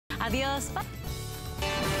Adios. Bye.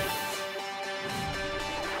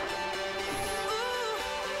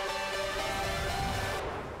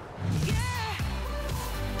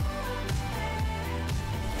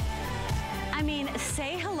 I mean,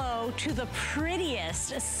 say hello to the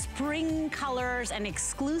prettiest spring colors and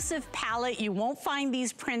exclusive palette. You won't find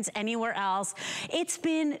these prints anywhere else. It's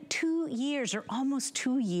been 2 years, or almost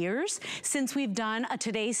 2 years, since we've done a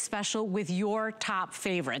Today's Special with your top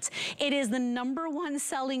favorites. It is the #1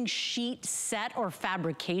 selling sheet set or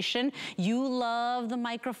fabrication. You love the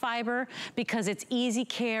microfiber because it's easy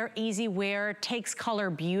care, easy wear, takes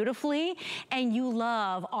color beautifully, and you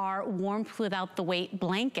love our warmth without the weight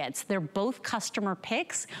blankets. They're both customer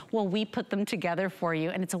picks. Well, we put them together for you,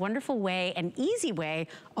 and it's a wonderful way, an easy way,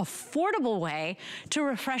 affordable way to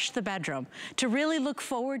refresh the bedroom, to really look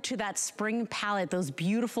forward to that spring palette, those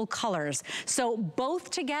beautiful colors. So both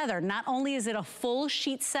together, not only is it a full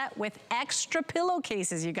sheet set with extra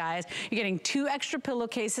pillowcases, you guys, you're getting 2 extra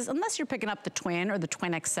pillowcases, unless you're picking up the twin or the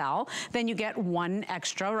twin XL, then you get 1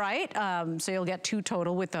 extra, right? So you'll get 2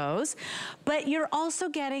 total with those. But you're also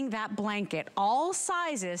getting that blanket, all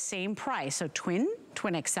sizes, same price. So twin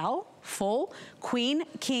XL, full, queen,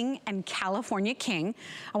 king, and California king.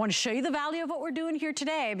 I want to show you the value of what we're doing here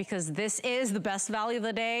today because this is the best value of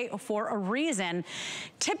the day for a reason.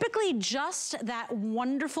 Typically just that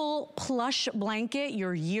wonderful plush blanket,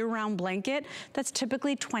 your year-round blanket, that's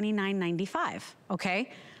typically $29.95, okay?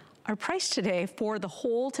 Our price today for the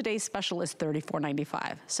whole Today's Special is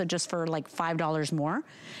 $34.95. So just for like $5 more,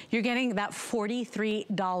 you're getting that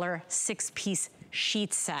 $43 6-piece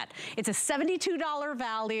sheet set. It's a $72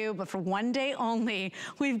 value, but for 1 day only,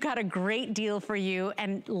 we've got a great deal for you.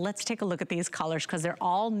 And let's take a look at these colors because they're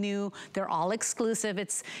all new, they're all exclusive.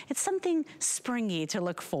 It's something springy to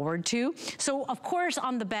look forward to. So of course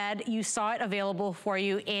on the bed, you saw it available for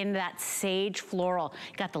you in that sage floral.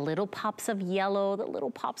 Got the little pops of yellow, the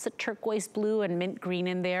little pops of turquoise blue and mint green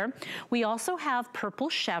in there. We also have purple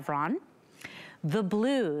chevron. The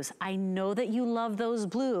blues, I know that you love those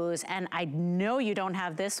blues, and I know you don't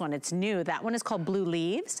have this one, it's new. That one is called Blue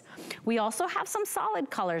Leaves. We also have some solid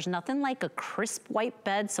colors, nothing like a crisp white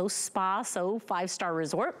bed, so spa, so 5-star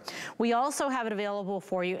resort. We also have it available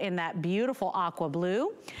for you in that beautiful aqua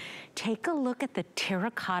blue. Take a look at the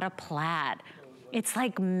terracotta plaid. It's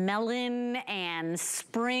like melon and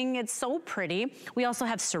spring. It's so pretty. We also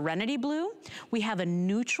have Serenity Blue. We have a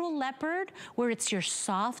neutral leopard where it's your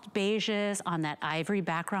soft beiges on that ivory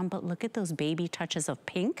background, but look at those baby touches of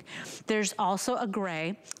pink. There's also a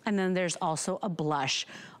gray, and then there's also a blush.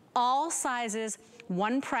 All sizes,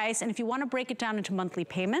 one price, and if you want to break it down into monthly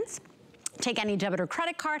payments, take any debit or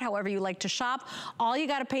credit card, however you like to shop. All you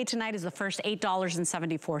gotta pay tonight is the first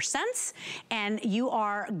 $8.74, and you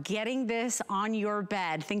are getting this on your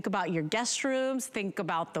bed. Think about your guest rooms, think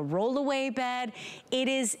about the rollaway bed. It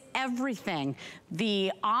is everything.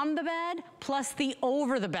 The on the bed plus the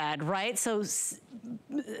over the bed, right? So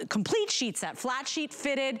complete sheet set, flat sheet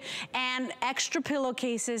fitted, and extra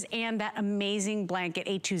pillowcases, and that amazing blanket.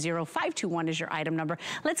 820521 is your item number.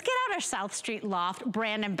 Let's get out our South Street Loft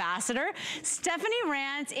brand ambassador. Stephanie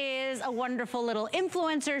Rant is a wonderful little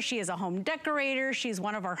influencer. She is a home decorator. She's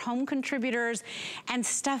one of our home contributors. And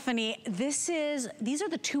Stephanie, these are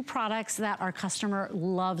the 2 products that our customer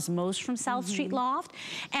loves most from South Street Loft.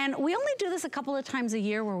 And we only do this a couple of times a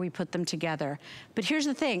year where we put them together. But here's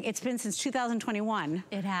the thing, it's been since 2021.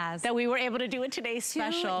 It has. That we were able to do it Today's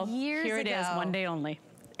Special. 2 years Here it is, 1 day only.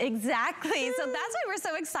 Exactly. So that's why we're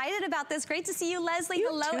so excited about this. Great to see you, Leslie.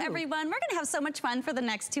 Hello, everyone. We're going to have so much fun for the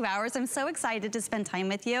next 2 hours. I'm so excited to spend time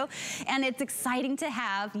with you. And it's exciting to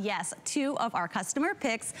have, yes, 2 of our customer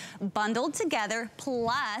picks bundled together,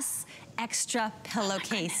 plus extra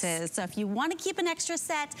pillowcases. So if you want to keep an extra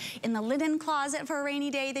set in the linen closet for a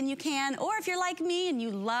rainy day, then you can. Or if you're like me and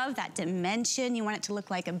you love that dimension, you want it to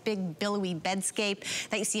look like a big billowy bedscape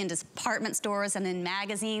that you see in department stores and in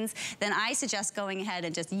magazines, then I suggest going ahead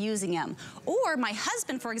and just using them. Or my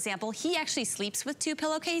husband, for example, he actually sleeps with 2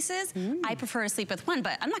 pillowcases. I prefer to sleep with 1,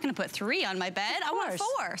 but I'm not going to put 3 on my bed. I want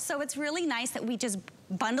 4. So it's really nice that we just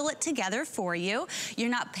bundle it together for you. You're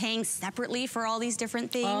not paying separately for all these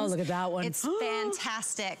different things. Oh, look at that one. It's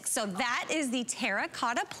fantastic. So that is the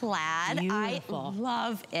terracotta plaid. Beautiful. I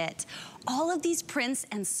love it. All of these prints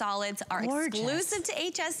and solids are exclusive to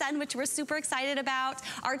HSN, which we're super excited about.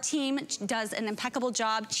 Our team does an impeccable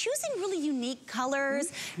job choosing really unique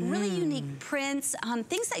colors, really unique prints,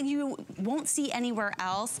 things that you won't see anywhere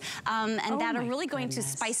else, and that are really going to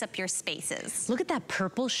spice up your spaces. Look at that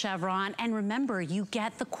purple chevron, and remember, you get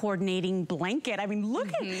get the coordinating blanket. I mean,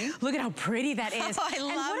 look at how pretty that is. Oh, I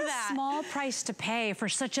love that. And what a small price to pay for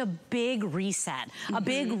such a big reset, a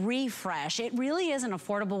big refresh. It really is an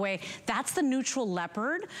affordable way. That's the neutral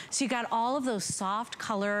leopard. So you got all of those soft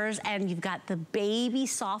colors, and you've got the baby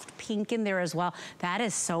soft pink in there as well. That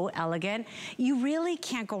is so elegant. You really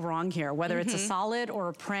can't go wrong here, whether it's a solid or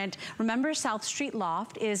a print. Remember, South Street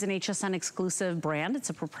Loft is an HSN exclusive brand. It's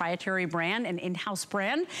a proprietary brand, an in-house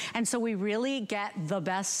brand. And so we really get the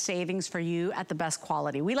best savings for you at the best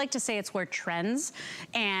quality. We like to say it's where trends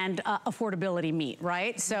and affordability meet,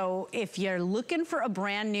 right? So if you're looking for a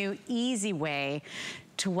brand new, easy way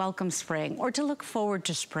to welcome spring or to look forward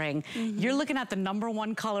to spring, you're looking at the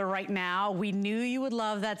 #1 color right now. We knew you would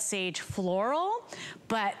love that sage floral,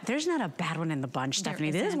 but there's not a bad one in the bunch,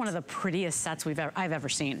 Stephanie. This is one of the prettiest sets I've ever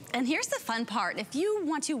seen. And here's the fun part. If you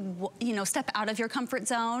want to, you know, step out of your comfort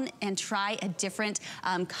zone and try a different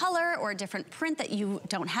color or a different print that you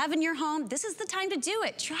don't have in your home, this is the time to do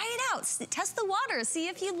it. Try it out. Test the waters. See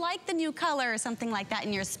if you like the new color or something like that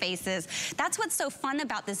in your spaces. That's what's so fun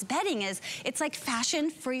about this bedding is it's like fashion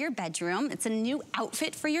for your bedroom. It's a new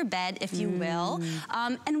outfit for your bed, if you will.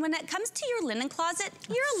 And when it comes to your linen closet,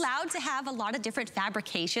 you're allowed to have a lot of different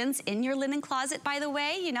fabrications in your linen closet, by the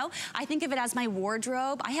way. You know, I think of it as my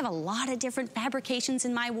wardrobe. I have a lot of different fabrications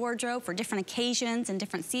in my wardrobe for different occasions and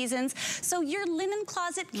different seasons. So your linen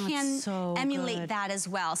closet can emulate that as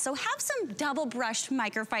well. So have some double brushed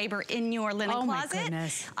microfiber in your linen closet. My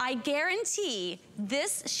goodness. I guarantee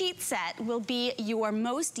this sheet set will be your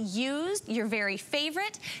most used, your very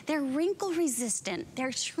favorite. They're wrinkle resistant,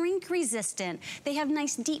 they're shrink resistant. They have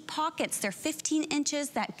nice deep pockets. They're 15 inches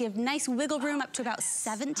that give nice wiggle room up to about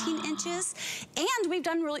 17 inches. And we've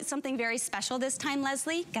done really something very special this time,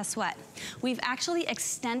 Leslie. Guess what? We've actually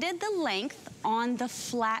extended the length on the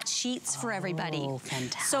flat sheets for everybody. Oh,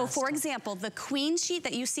 fantastic. So for example, the queen sheet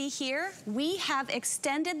that you see here, we have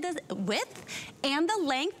extended the width and the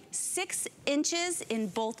length 6 inches in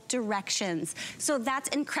both directions. So that's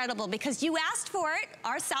incredible because you asked for it.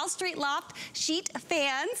 Our South Street Loft sheet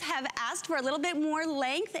fans have asked for a little bit more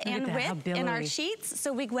length and width in our sheets.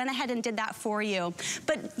 So we went ahead and did that for you.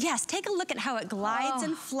 But yes, take a look at how it glides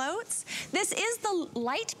and floats. This is the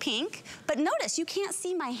light pink, but notice you can't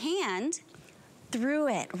see my hand through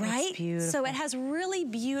it, right? So it has really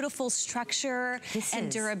beautiful structure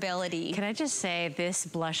and durability. Can I just say, this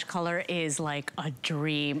blush color is like a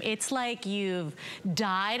dream. It's like you've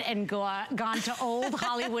died and gone to old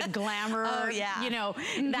Hollywood glamour, you know,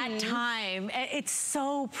 that time. It's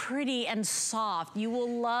so pretty and soft. You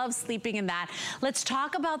will love sleeping in that. Let's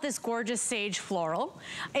talk about this gorgeous sage floral.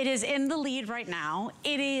 It is in the lead right now.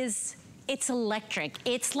 It's electric.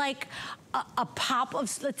 It's like a pop of,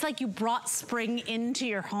 it's like you brought spring into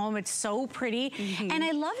your home. It's so pretty. And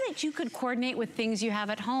I love that you could coordinate with things you have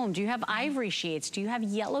at home. Do you have ivory sheets? Do you have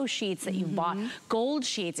yellow sheets that you bought? Gold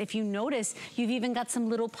sheets. If you notice, you've even got some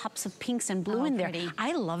little pops of pinks and blue in there.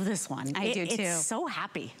 I love this one. I do too. It's so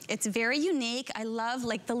happy. It's very unique. I love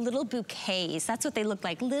like the little bouquets. That's what they look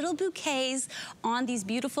like. Little bouquets on these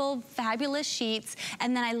beautiful, fabulous sheets.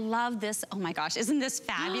 And then I love this. Oh my gosh, isn't this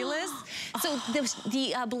fabulous? So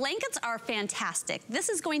the blankets are fantastic. This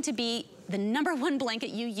is going to be the #1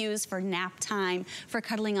 blanket you use for nap time, for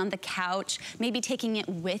cuddling on the couch, maybe taking it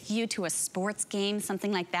with you to a sports game,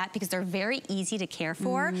 something like that, because they're very easy to care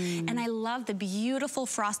for. And I love the beautiful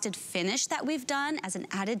frosted finish that we've done as an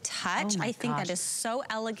added touch. I think that is so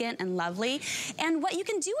elegant and lovely. And what you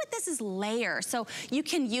can do with this is layer. So you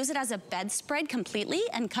can use it as a bedspread completely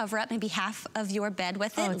and cover up maybe half of your bed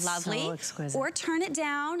with it. It's lovely. so exquisite. Or turn it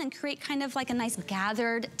down and create kind of like a nice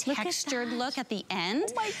gathered, textured look at the end.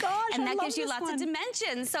 Oh my gosh, and that gives you lots of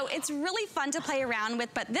dimensions. So it's really fun to play around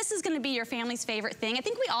with, but this is gonna be your family's favorite thing. I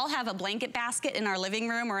think we all have a blanket basket in our living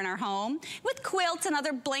room or in our home with quilts and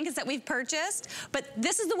other blankets that we've purchased, but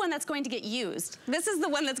this is the one that's going to get used. This is the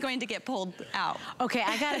one that's going to get pulled out. Okay,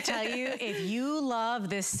 I gotta tell you, if you love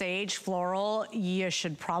this sage floral, you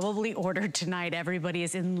should probably order tonight. Everybody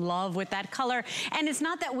is in love with that color. And it's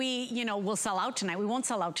not that we, you know, will sell out tonight. We won't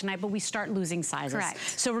sell out tonight, but we start losing sizes.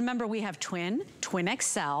 Correct. So remember, we have twin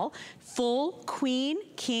XL, full, queen,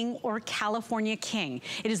 king, or California king.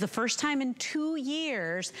 It is the first time in 2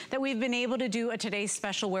 years that we've been able to do a today's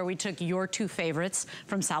special where we took your 2 favorites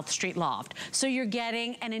from South Street Loft. So you're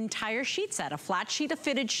getting an entire sheet set, a flat sheet, a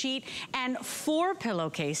fitted sheet, and 4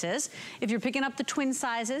 pillowcases. If you're picking up the twin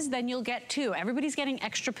sizes, then you'll get 2. Everybody's getting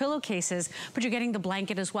extra pillowcases, but you're getting the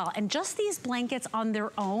blanket as well. And just these blankets on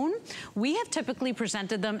their own, we have typically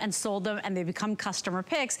presented them and sold them, and they become customer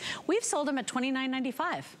picks. We've sold them at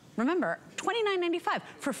 $29.95. remember, $29.95.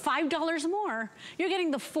 For $5 more, you're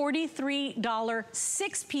getting the $43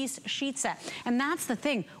 6-piece sheet set. And that's the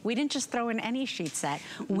thing. We didn't just throw in any sheet set.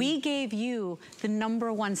 We gave you the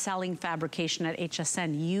 #1 selling fabrication at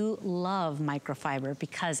HSN. You love microfiber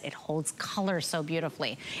because it holds color so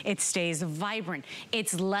beautifully. It stays vibrant.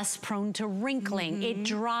 It's less prone to wrinkling. It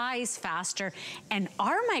dries faster. And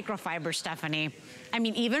our microfiber, Stephanie, I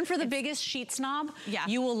mean, even for the biggest sheet snob,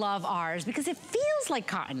 you will love ours because it feels like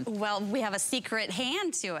cotton. Well, we have a secret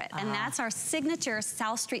hand to it, and that's our signature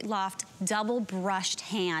South Street Loft double brushed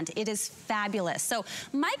hand. It is fabulous. So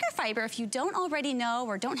microfiber, if you don't already know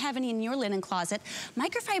or don't have any in your linen closet,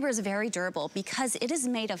 microfiber is very durable because it is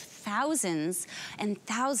made of thousands and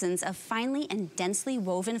thousands of finely and densely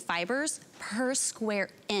woven fibers per square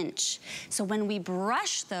inch. So when we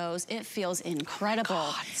brush those, it feels incredible.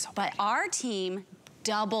 Oh God, so but our team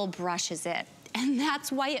double brushes it. And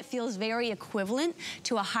that's why it feels very equivalent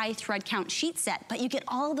to a high thread count sheet set. But you get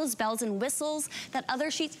all of those bells and whistles that other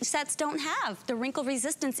sheet sets don't have. The wrinkle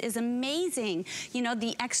resistance is amazing. You know,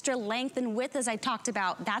 the extra length and width, as I talked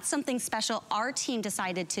about, that's something special our team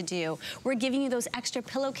decided to do. We're giving you those extra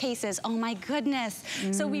pillowcases. Oh my goodness.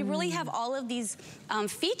 So we really have all of these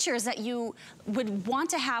features that you would want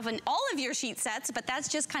to have in all of your sheet sets, but that's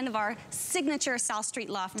just kind of our signature South Street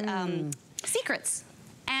Loft secrets.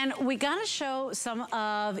 And we gotta show some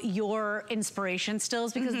of your inspiration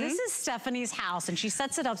stills because this is Stephanie's house and she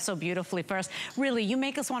sets it up so beautifully for us. Really, you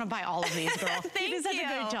make us want to buy all of these, girl. Thank you. Do such a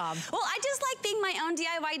great job. Well, I just like being my own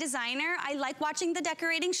DIY designer. I like watching the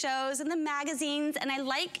decorating shows and the magazines, and I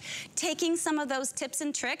like taking some of those tips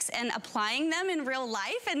and tricks and applying them in real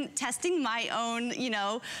life and testing my own, you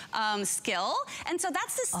know, skill. And so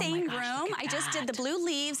that's the same room. I just did the blue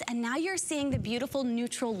leaves, and now you're seeing the beautiful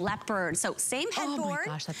neutral leopard. So same headboard. Oh my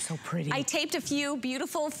gosh, that's so pretty. I taped a few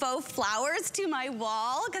beautiful faux flowers to my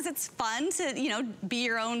wall because it's fun to, you know, be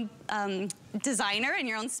your own designer in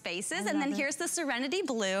your own spaces. And then here's the Serenity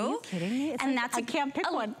Blue. Are you kidding me? And that's I can't pick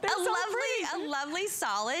one. A lovely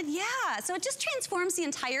solid. Yeah. So it just transforms the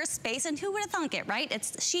entire space. And who would have thunk it, right?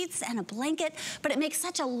 It's sheets and a blanket, but it makes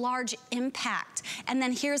such a large impact. And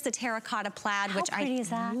then here's the terracotta plaid, which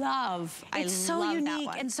I love. It's so unique.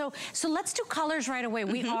 And so let's do colors right away.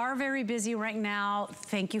 We are very busy right now.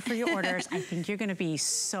 Thank you for your orders. I think you're gonna be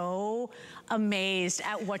so amazed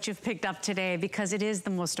at what you've picked up today because it is the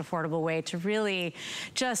most affordable way to really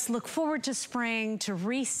just look forward to spring, to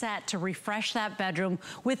reset, to refresh that bedroom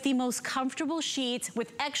with the most comfortable sheets,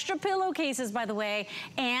 with extra pillowcases, by the way,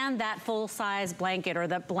 and that full-size blanket or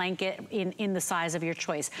that blanket in the size of your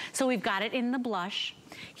choice. So we've got it in the blush.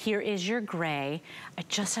 Here is your gray. I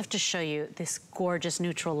just have to show you this gorgeous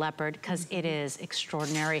neutral leopard because it is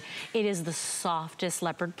extraordinary. It is the softest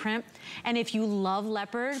leopard print. And if you love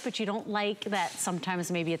leopard, but you don't like that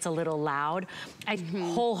sometimes maybe it's a little loud, I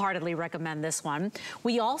wholeheartedly recommend this one.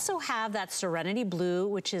 We also have that Serenity Blue,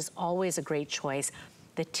 which is always a great choice.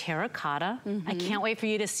 The terracotta. I can't wait for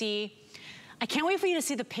you to see. I can't wait for you to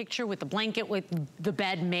see the picture with the blanket with the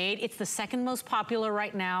bed made. It's the second most popular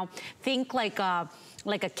right now. Think like a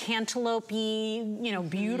cantaloupe-y, you know,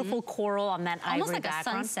 beautiful coral on that ivory almost like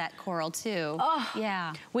background. A sunset coral too. Oh,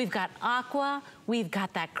 yeah. We've got aqua, we've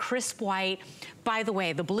got that crisp white. By the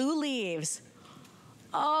way, the blue leaves.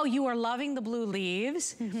 Oh, you are loving the blue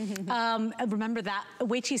leaves. Remember that,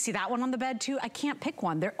 wait till you see that one on the bed too. I can't pick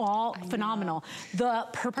one, they're all phenomenal. The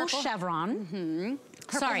purple chevron.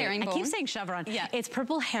 Sorry, I keep saying chevron. Yeah. It's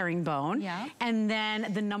purple herringbone. Yeah. And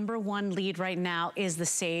then the #1 lead right now is the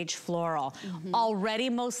sage floral. Already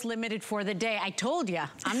most limited for the day. I told you,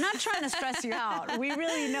 I'm not trying to stress you out. We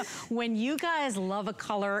really know, when you guys love a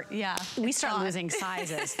color, we start losing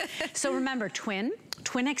sizes. So remember, Twin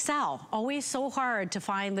XL, always so hard to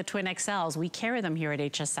find the Twin XLs. We carry them here at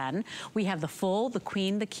HSN. We have the full, the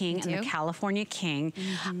queen, the king, and the California king.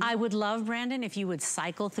 I would love, Brandon, if you would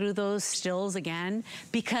cycle through those stills again,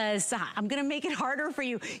 because I'm gonna make it harder for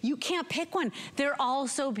you. You can't pick one. They're all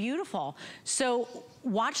so beautiful. So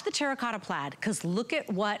watch the terracotta plaid, because look at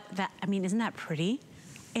what that, I mean, isn't that pretty?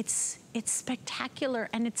 It's spectacular,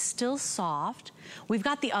 and it's still soft. We've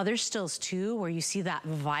got the other stills too, where you see that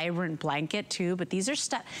vibrant blanket too, but these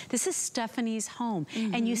are this is Stephanie's home.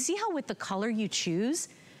 And you see how with the color you choose,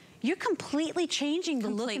 you're completely changing the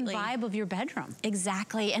look and vibe of your bedroom.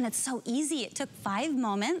 Exactly, and it's so easy. It took 5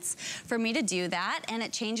 moments for me to do that, and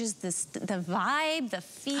it changes the vibe, the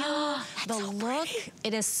feel, the look. Pretty.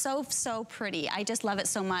 It is so, so pretty. I just love it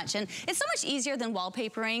so much, and it's so much easier than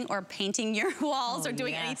wallpapering or painting your walls or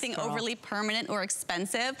doing anything overly permanent or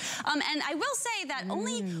expensive. And I will say that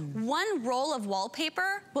only 1 roll of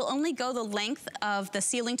wallpaper will only go the length of the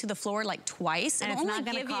ceiling to the floor like twice. And it's not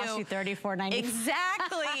going to cost you $34.95.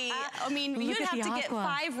 Exactly. I mean, you'd have to get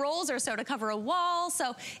 5 rolls or so to cover a wall.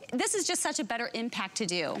 So this is just such a better impact to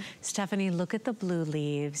do. Stephanie, look at the blue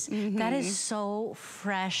leaves. That is so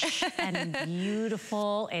fresh and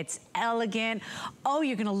beautiful. It's elegant. Oh,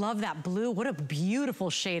 you're going to love that blue. What a beautiful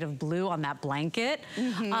shade of blue on that blanket.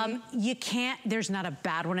 You can't, there's not a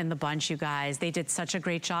bad one in the bunch, you guys. They did such a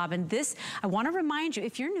great job. And this, I want to remind you,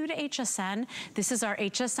 if you're new to HSN, this is our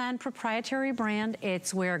HSN proprietary brand.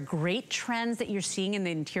 It's where great trends that you're seeing in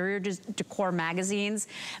the interior decor magazines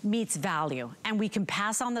meets value. And we can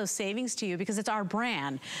pass on those savings to you because it's our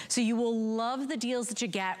brand. So you will love the deals that you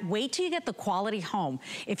get. Wait till you get the quality home.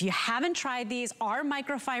 If you haven't tried these, our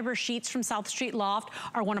microfiber sheets from South Street Loft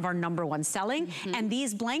are one of our #1 selling. And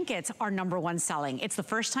these blankets are #1 selling. It's the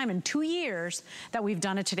first time in 2 years that we've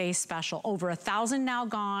done a today's special. Over 1,000 now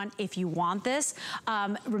gone. If you want this,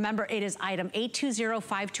 remember it is item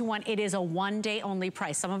 820521. It is a 1-day only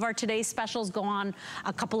price. Some of our today's specials go on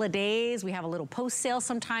a couple of days. We have a little post sale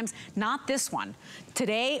sometimes. Not this one.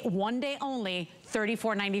 Today, 1 day only,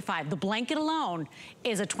 $34.95. The blanket alone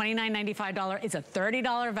is a $29.95. It's a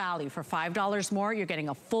 $30 value. For $5 more, you're getting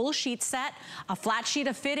a full sheet set, a flat sheet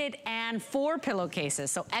of fitted, and 4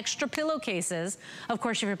 pillowcases. So extra pillowcases. Of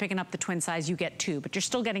course, if you're picking up the twin size, you get 2, but you're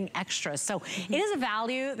still getting extras. So it is a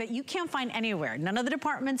value that you can't find anywhere. None of the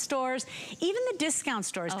department stores, even the discount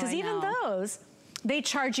stores, because even those, they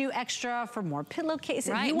charge you extra for more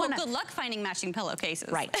pillowcases. Right. Well, good luck finding matching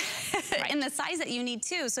pillowcases. Right. In the size that you need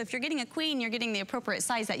too. So if you're getting a queen, you're getting the appropriate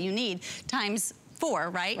size that you need times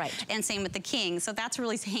 4, right? And same with the king. So that's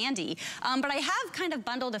really handy. But I have kind of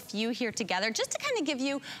bundled a few here together just to kind of give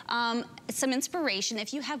you some inspiration.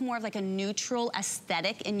 If you have more of like a neutral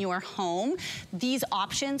aesthetic in your home, these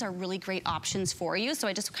options are really great options for you. So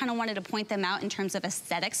I just kind of wanted to point them out in terms of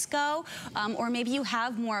aesthetics go. Or maybe you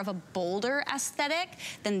have more of a bolder aesthetic,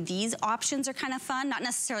 then these options are kind of fun. Not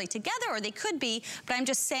necessarily together, or they could be, but I'm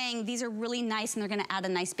just saying these are really nice and they're going to add a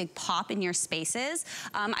nice big pop in your spaces.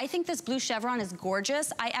 I think this blue chevron is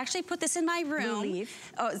gorgeous. I actually put this in my room. Blue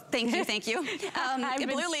leaf. Oh, thank you, thank you.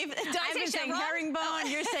 Blue leaf. I've been saying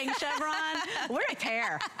herringbone, you're saying chevron. We're a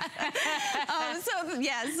pair.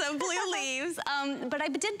 So blue leaves. But I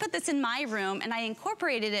did put this in my room and I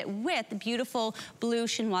incorporated it with beautiful blue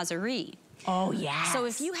chinoiserie. Oh, yeah. So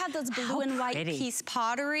if you have those blue and white piece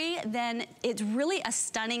pottery, then it's really a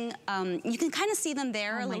stunning, you can kind of see them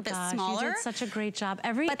there a little bit smaller. You did such a great job.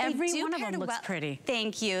 Every one of them looks pretty.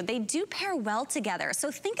 Thank you. They do pair well together. So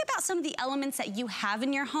think about some of the elements that you have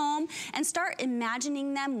in your home and start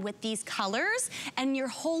imagining them with these colors, and your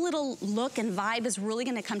whole little look and vibe is really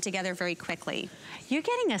going to come together very quickly. You're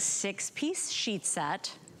getting a 6-piece sheet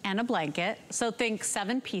set and a blanket. So think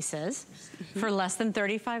 7 pieces for less than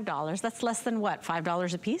 $35. That's less than what,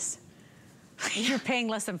 $5 a piece? You're paying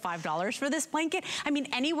less than $5 for this blanket. I mean,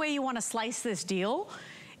 any way you want to slice this deal,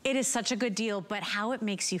 it is such a good deal, but how it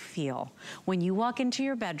makes you feel. When you walk into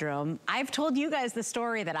your bedroom, I've told you guys the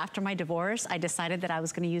story that after my divorce, I decided that I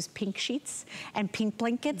was gonna use pink sheets and pink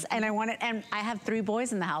blankets, and I have 3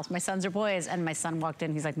 boys in the house. My sons are boys, and my son walked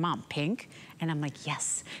in, he's like, Mom, pink? And I'm like,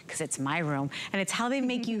 yes, because it's my room. And it's how they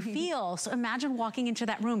make you feel. So imagine walking into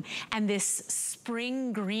that room and this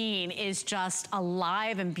spring green is just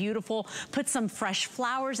alive and beautiful. Put some fresh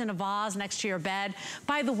flowers in a vase next to your bed.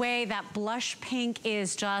 By the way, that blush pink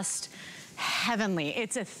is just heavenly.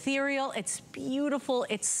 It's ethereal, it's beautiful,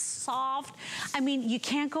 it's soft. I mean, you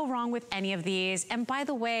can't go wrong with any of these. And by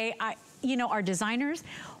the way, you know, our designers,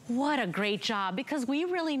 what a great job, because we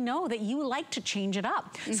really know that you like to change it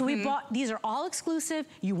up. So we bought, these are all exclusive.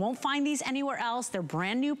 You won't find these anywhere else. They're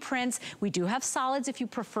brand new prints. We do have solids if you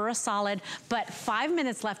prefer a solid, but 5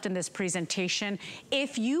 minutes left in this presentation.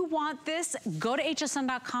 If you want this, go to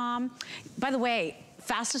hsn.com. By the way,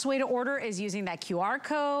 fastest way to order is using that QR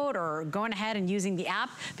code or going ahead and using the app,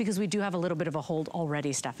 because we do have a little bit of a hold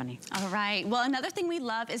already, Stephanie. All right. Well, another thing we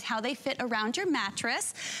love is how they fit around your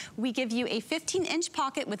mattress. We give you a 15-inch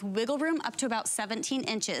pocket with wiggle room up to about 17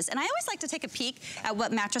 inches. And I always like to take a peek at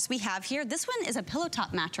what mattress we have here. This one is a pillow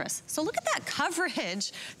top mattress. So look at that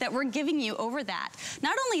coverage that we're giving you over that.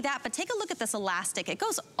 Not only that, but take a look at this elastic. It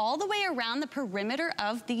goes all the way around the perimeter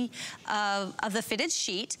of the fitted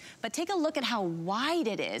sheet, but take a look at how wide wide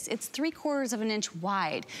it is. It's 3/4 of an inch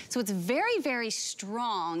wide. So it's very, very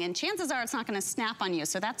strong, and chances are it's not gonna snap on you,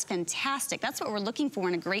 so that's fantastic. That's what we're looking for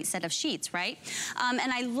in a great set of sheets, right?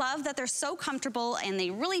 And I love that they're so comfortable, and they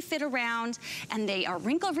really fit around, and they are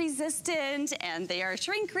wrinkle resistant, and they are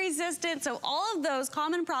shrink resistant. So all of those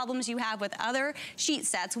common problems you have with other sheet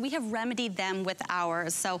sets, we have remedied them with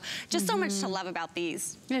ours. So just so much to love about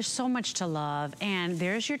these. There's so much to love. And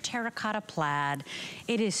there's your terracotta plaid.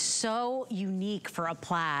 It is so unique for a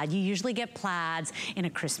plaid. You usually get plaids in a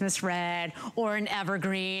Christmas red or an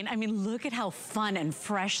evergreen. I mean, look at how fun and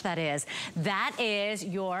fresh that is. That is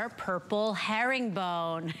your purple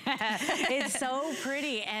herringbone. It's so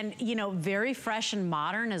pretty and, you know, very fresh and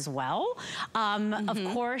modern as well.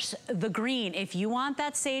 Of course, the green. If you want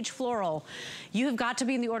that sage floral, you have got to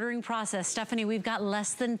be in the ordering process. Stephanie, we've got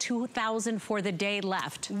less than 2,000 for the day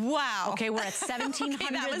left. Wow. Okay, we're at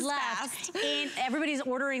 1,700 left. And everybody's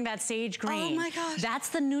ordering that sage green. Oh my gosh. That's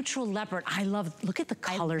the neutral leopard. I love, look at the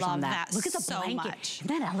colors on that. Look at the blanket. Much.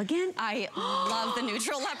 Isn't that elegant? I love the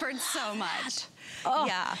neutral leopard so much. Oh,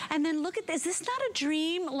 yeah. And then look at this. Is this not a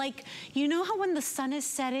dream? Like, you know how when the sun is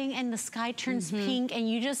setting and the sky turns pink and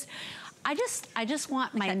you just, I just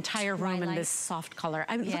want my entire room in this soft color.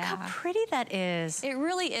 I mean, look how pretty that is. It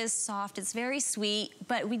really is soft. It's very sweet,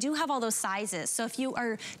 but we do have all those sizes. So if you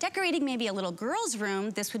are decorating maybe a little girl's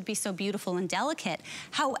room, this would be so beautiful and delicate.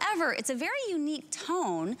 However, it's a very unique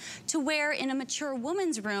tone to where in a mature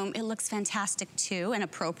woman's room, it looks fantastic too and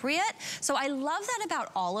appropriate. So I love that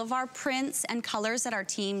about all of our prints and colors that our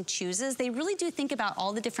team chooses. They really do think about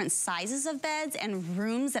all the different sizes of beds and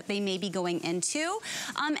rooms that they may be going into.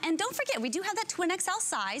 And don't forget, we do have that twin XL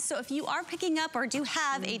size, so if you are picking up or do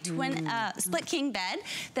have a twin split king bed,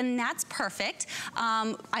 then that's perfect.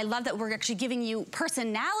 I love that we're actually giving you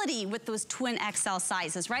personality with those twin XL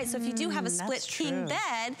sizes, right? So if you do have a split king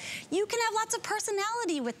bed, you can have lots of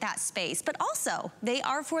personality with that space, but also they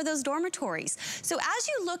are for those dormitories. So as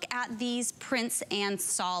you look at these prints and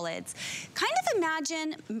solids, kind of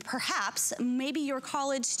imagine perhaps maybe your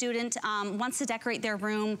college student wants to decorate their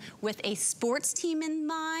room with a sports team in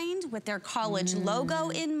mind, with their college logo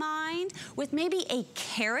in mind, with maybe a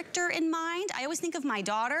character in mind. I always think of my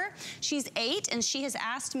daughter. She's 8 and she has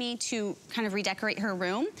asked me to kind of redecorate her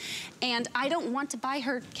room. And I don't want to buy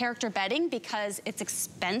her character bedding because it's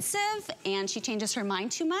expensive and she changes her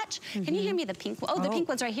mind too much. Can you hand me the pink one? Oh, the pink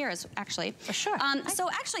one's right here, actually. Sure. So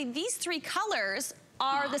actually these 3 colors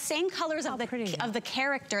are the same colors of the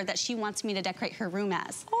character that she wants me to decorate her room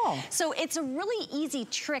as. So it's a really easy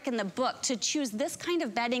trick in the book to choose this kind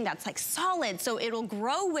of bedding that's like solid, so it'll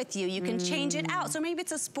grow with you. You can change it out. So maybe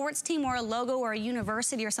it's a sports team or a logo or a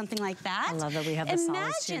university or something like that. I love that we have the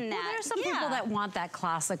solids too. Imagine that. Well, there are some people that want that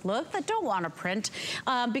classic look that don't want to print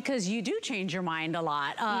because you do change your mind a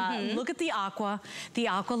lot. Look at the aqua. The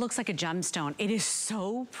aqua looks like a gemstone. It is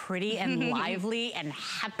so pretty and lively and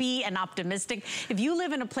happy and optimistic. If you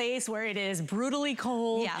live in a place where it is brutally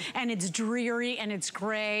cold and it's dreary and it's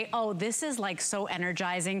gray, oh, this is like so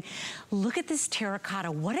energizing. Look at this terracotta.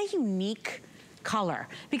 What a unique color,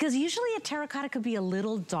 because usually a terracotta could be a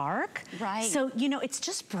little dark. Right. So, you know, it's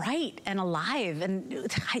just bright and alive.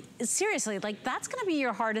 And seriously, like that's gonna be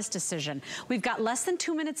your hardest decision. We've got less than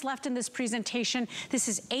 2 minutes left in this presentation. This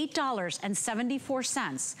is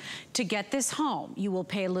 $8.74 to get this home. You will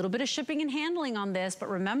pay a little bit of shipping and handling on this, but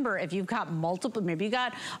remember, if you've got multiple, maybe you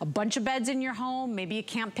got a bunch of beds in your home, maybe you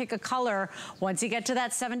can't pick a color. Once you get to that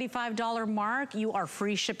 $75 mark, you are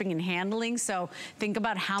free shipping and handling. So think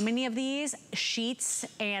about how many of these. Sheets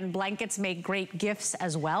and blankets make great gifts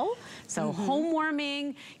as well. So home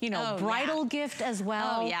warming, you know, bridal gift as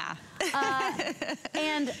well. Oh yeah.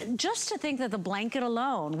 And just to think that the blanket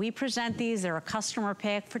alone, we present these, they're a customer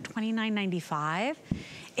pick for $29.95.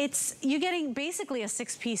 You're getting basically a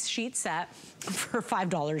 6-piece sheet set for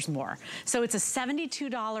 $5 more. So it's a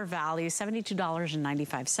 $72 value,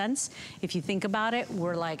 $72.95. If you think about it,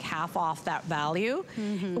 we're like half off that value.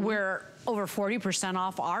 We're over 40%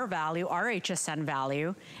 off our value, our HSN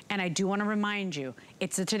value. And I do want to remind you,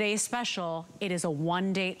 it's a today's special. It is a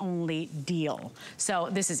one-day only deal. So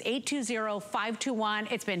this is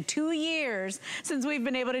 820-521. It's been 2 years since we've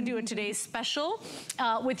been able to do a today's special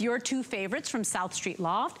with your 2 favorites from South Street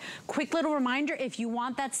Loft. Quick little reminder, if you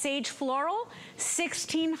want that sage floral,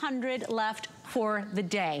 1,600 left for the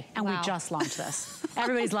day. And we just launched this.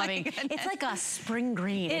 Everybody's loving it. It's like a spring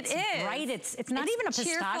green. It is. Bright. It's not even a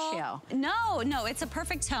pistachio. No, it's a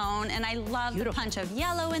perfect tone. And I love the punch of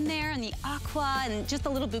yellow in there and the aqua and just the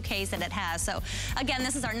little bouquets that it has. So again,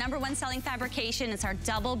 this is our #1 selling fabrication. It's our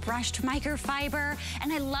double brushed microfiber.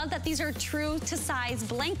 And I love that these are true to size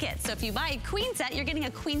blankets. So if you buy a queen set, you're getting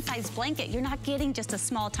a queen size blanket. You're not getting just a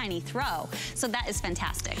small, tiny throw. So that is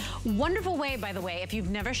fantastic. Wonderful way, by the way, if you've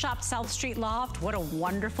never shopped South Street Loft, what a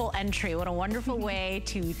wonderful entry. What a wonderful way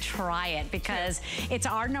to try it, because it's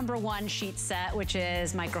our #1 sheet set, which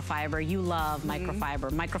is microfiber. You love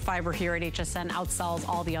microfiber. Microfiber here at HSN outsells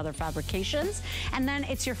all the other fabrications. And then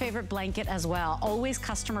it's your favorite blanket as well. Always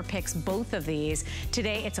customer picks both of these.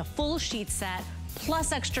 Today it's a full sheet set,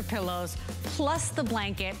 plus extra pillows, plus the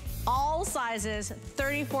blanket, all sizes,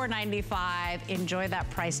 $34.95. Enjoy that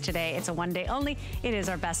price today. It's a one day only. It is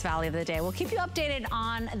our best value of the day. We'll keep you updated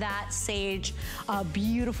on that sage,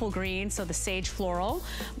 beautiful green, so the sage floral.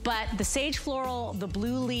 But the sage floral, the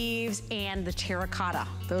blue leaves, and the terracotta,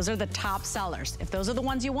 those are the top sellers. If those are the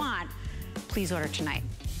ones you want, please order tonight.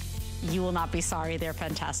 You will not be sorry. They're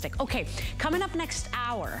fantastic. Okay, coming up next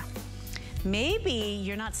hour, maybe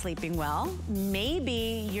you're not sleeping well.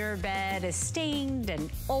 Maybe your bed is stained and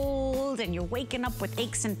old and you're waking up with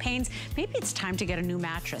aches and pains. Maybe it's time to get a new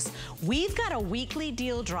mattress. We've got a weekly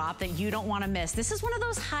deal drop that you don't want to miss. This is one of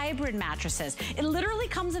those hybrid mattresses. It literally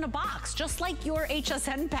comes in a box, just like your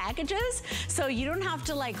HSN packages. So you don't have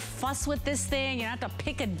to like fuss with this thing. You don't have to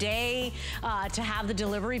pick a day to have the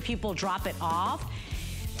delivery people drop it off.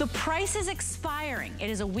 The price is expiring. It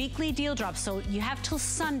is a weekly deal drop, so you have till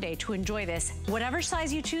Sunday to enjoy this. Whatever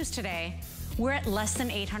size you choose today, we're at less than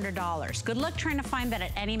 $800. Good luck trying to find that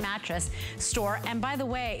at any mattress store. And by the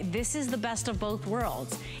way, this is the best of both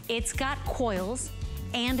worlds. It's got coils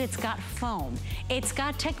and it's got foam. It's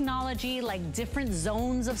got technology like different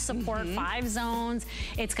zones of support, 5 zones.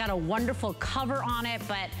 It's got a wonderful cover on it,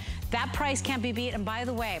 but that price can't be beat. And by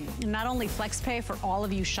the way, not only FlexPay for all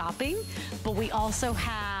of you shopping, but we also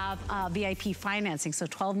have VIP financing. So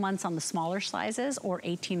 12 months on the smaller sizes or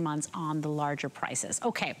 18 months on the larger prices.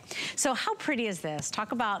 Okay, so how pretty is this?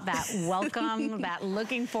 Talk about that welcome, that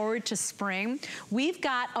looking forward to spring. We've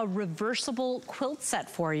got a reversible quilt set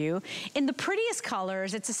for you in the prettiest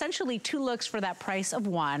colors. It's essentially 2 looks for that price of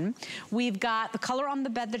 1. We've got the color on the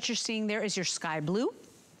bed that you're seeing there is your sky blue.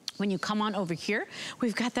 When you come on over here,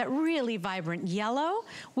 we've got that really vibrant yellow.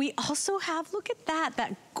 We also have, look at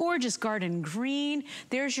that gorgeous garden green.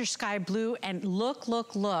 There's your sky blue, and look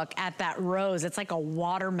at that rose. It's like a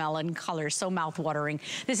watermelon color, so mouth-watering.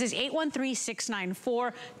 This is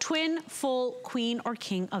 813694, twin, full, queen, or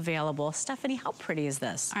king available. Stephanie, how pretty is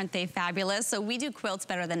this? Aren't they fabulous? So we do quilts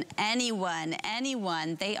better than anyone.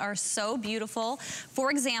 They are so beautiful.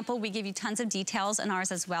 For example, we give you tons of details in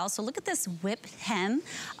ours as well. So look at this whip hem.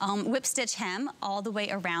 Whip stitch hem all the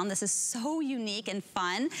way around. This is so unique and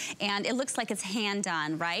fun, and it looks like it's hand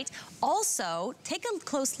done, right? Also, take a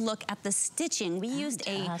close look at the stitching. We used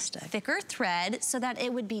a thicker thread so that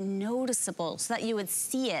it would be noticeable, so that you would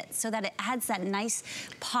see it, so that it adds that nice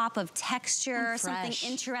pop of texture, something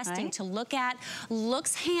interesting to look at.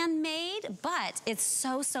 Looks handmade, but it's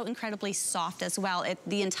so incredibly soft as well.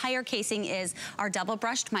 The entire casing is our double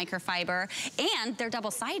brushed microfiber, and they're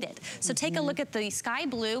double-sided. So take a look at the sky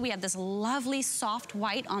blue. We have this lovely soft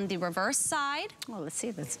white on the reverse side. Well, let's see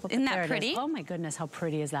this. Isn't that pretty? Oh my goodness, how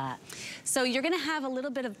pretty is that? So you're gonna have a little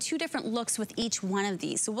bit of 2 different looks with each one of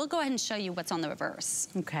these. So we'll go ahead and show you what's on the reverse.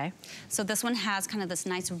 Okay. So this one has kind of this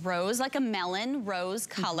nice rose, like a melon rose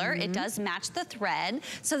color. It does match the thread.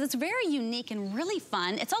 So that's very unique and really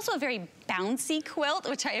fun. It's also a very bouncy quilt,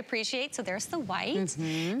 which I appreciate. So there's the white.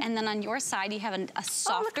 And then on your side, you have a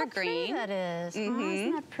softer green. Oh, look how pretty that is. Oh,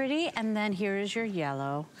 isn't that pretty? And then here is your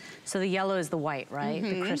yellow. So the yellow is the white, right?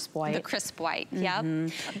 The crisp white. The crisp white, yep.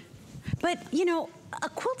 But, you know, a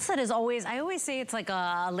quilt set is always, I always say it's like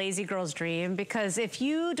a lazy girl's dream, because if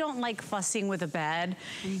you don't like fussing with a bed,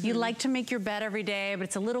 you like to make your bed every day, but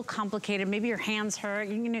it's a little complicated, maybe your hands hurt.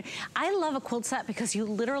 You know, I love a quilt set because you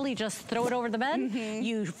literally just throw it over the bed,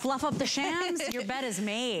 you fluff up the shams, your bed is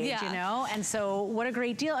made, you know? And so what a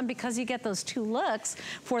great deal. And because you get those 2 looks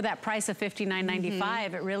for that price of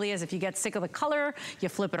 $59.95, it really is. If you get sick of the color, you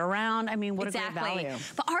flip it around. I mean, what a great value.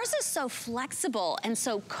 But ours is so flexible and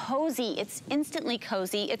so cozy. It's instantly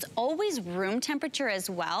cozy. It's always room temperature as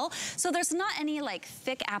well. So there's not any like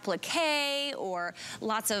thick applique or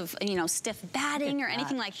lots of, you know, stiff batting or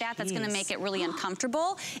anything like that that's gonna make it really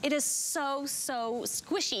uncomfortable. It is so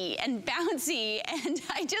squishy and bouncy, and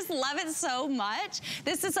I just love it so much.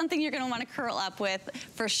 This is something you're gonna wanna curl up with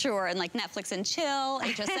for sure, and like Netflix and chill,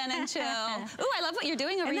 HSN and chill. Ooh, I love what you're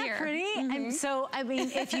doing over here. Isn't that pretty? And so, I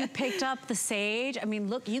mean, if you picked up the sage, I mean,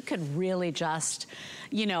 look, you could really just,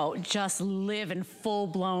 you know, just live in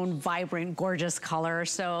full-blown, vibrant, gorgeous color.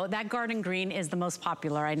 So that garden green is the most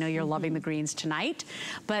popular. I know you're loving the greens tonight,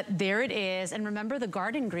 but there it is. And remember, the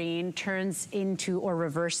garden green turns into or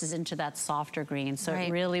reverses into that softer green. So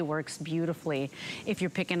it really works beautifully if you're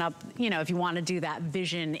picking up, you know, if you want to do that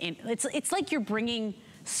vision. It's like you're bringing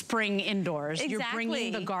spring indoors. You're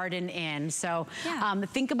bringing the garden in. So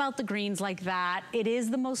think about the greens like that. It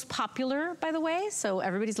is the most popular, by the way, so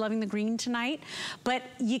everybody's loving the green tonight, but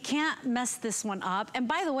you can't mess this one up. And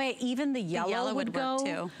by the way, even the yellow would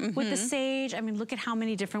go with the sage. I mean, look at how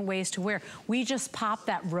many different ways to wear. We just popped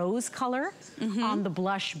that rose color on the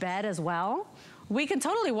blush bed as well. We can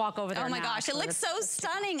totally walk over there. Oh my gosh, it looks so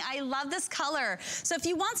stunning. I love this color. So if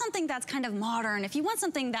you want something that's kind of modern, if you want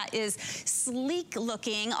something that is sleek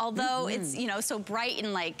looking, although it's, you know, so bright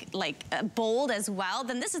and like bold as well,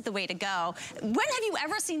 then this is the way to go. When have you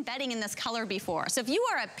ever seen bedding in this color before? So if you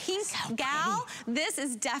are a pink gal, this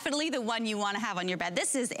is definitely the one you want to have on your bed.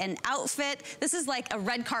 This is an outfit. This is like a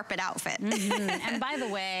red carpet outfit. And by the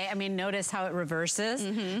way, I mean, notice how it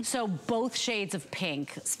reverses. So both shades of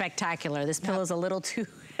pink, spectacular. This pillow's a little too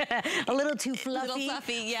a little too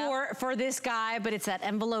fluffy, for this guy, but it's that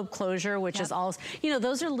envelope closure, which is all, you know,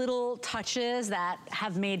 those are little touches that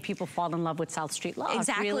have made people fall in love with South Street Loft.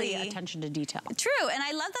 Really attention to detail. True, and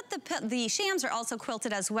I love that the shams are also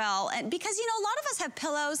quilted as well, and because, you know, a lot of us have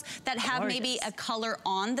pillows that have maybe a color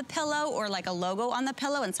on the pillow or like a logo on the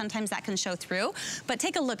pillow, and sometimes that can show through. But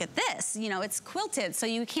take a look at this. You know, it's quilted, so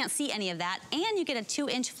you can't see any of that, and you get a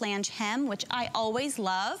 2-inch flange hem, which I always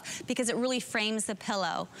love because it really frames the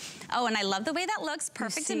pillow. Oh, and I love the way that looks.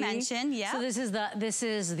 Perfect dimension. Yeah. So this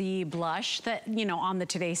is the blush that, you know, on the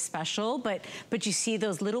today's special, but you see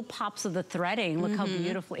those little pops of the threading. Look how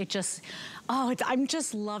beautiful it just. Oh, I'm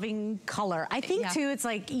just loving color. I think too, it's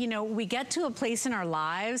like, you know, we get to a place in our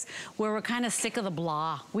lives where we're kind of sick of the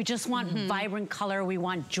blah. We just want vibrant color. We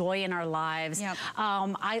want joy in our lives.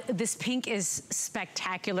 This pink is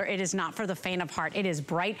spectacular. It is not for the faint of heart. It is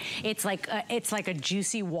bright. It's like a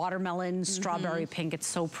juicy watermelon strawberry pink. It's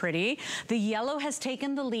so pretty. The yellow has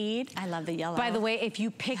taken the lead. I love the yellow. By the way, if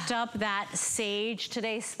you picked up that sage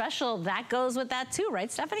today's special, that goes with that too,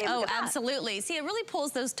 right, Stephanie? Oh, absolutely. See, it really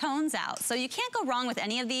pulls those tones out. So you can't go wrong with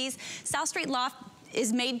any of these. South Street Loft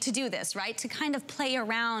is made to do this, right? To kind of play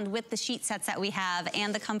around with the sheet sets that we have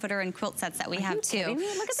and the comforter and quilt sets that we have too.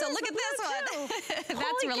 Look at so look at this one.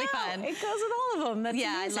 That's really fun. It goes with all of them. That's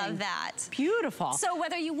amazing. I love that. Beautiful. So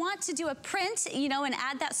whether you want to do a print, you know, and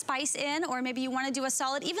add that spice in, or maybe you want to do a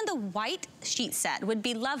solid, even the white sheet set would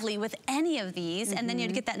be lovely with any of these, and then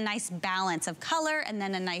you'd get that nice balance of color and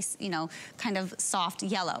then a nice, you know, kind of soft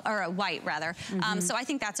yellow, or a white rather. So I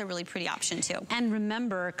think that's a really pretty option too. And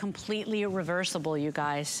remember, completely reversible, you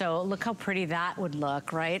guys. So look how pretty that would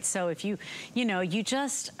look, right? So if you know, you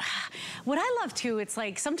just, what I love too, it's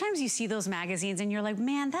like sometimes you see those magazines and you're like,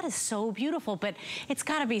 man, that is so beautiful, but it's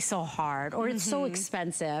gotta be so hard, or it's so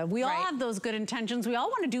expensive. We all have those good intentions. We all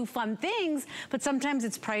want to do fun things, but sometimes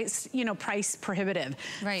it's price prohibitive.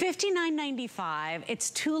 $59.95.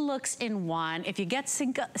 It's 2 looks in one. If you get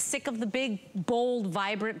sick of the big, bold,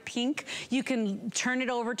 vibrant pink, you can turn it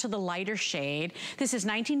over to the lighter shade. This is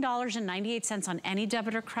 $19.98 on any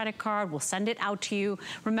debit or credit card. We'll send it out to you.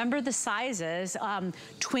 Remember the sizes,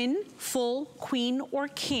 twin, full, queen, or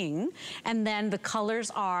king. And then the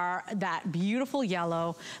colors are that beautiful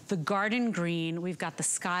yellow, the garden green, we've got the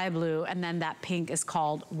sky blue, and then that pink is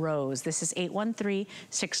called rose. This is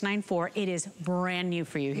 813-694. It is brand new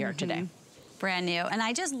for you here today. Brand new. And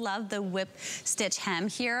I just love the whip stitch hem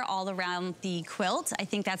here all around the quilt. I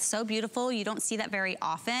think that's so beautiful. You don't see that very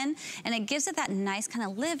often. And it gives it that nice kind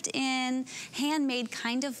of lived in, handmade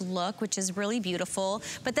kind of look, which is really beautiful.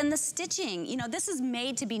 But then the stitching, you know, this is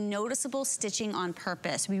made to be noticeable stitching on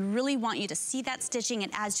purpose. We really want you to see that stitching.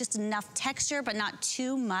 It adds just enough texture, but not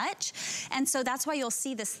too much. And so that's why you'll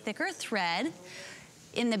see this thicker thread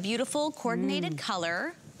in the beautiful coordinated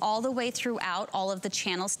color all the way throughout all of the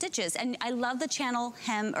channel stitches. And I love the channel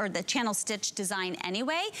hem or the channel stitch design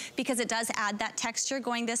anyway, because it does add that texture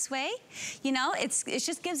going this way. You know, it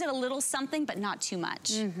just gives it a little something, but not too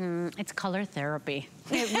much. It's color therapy.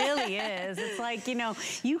 It really is. It's like, you know,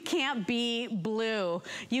 you can't be blue.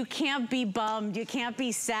 You can't be bummed. You can't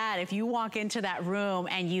be sad if you walk into that room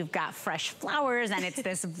and you've got fresh flowers and it's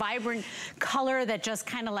this vibrant color that just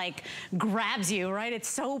kind of like grabs you, right? It's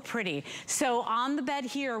so pretty. So on the bed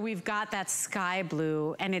here, we've got that sky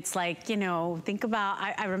blue, and it's like, you know, think about,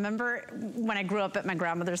 I remember when I grew up at my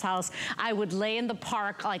grandmother's house, I would lay in the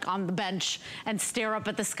park, like on the bench, and stare up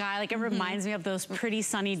at the sky. Like it reminds me of those pretty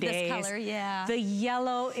sunny days. This color, yeah. The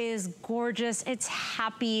yellow is gorgeous. It's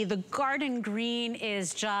happy. The garden green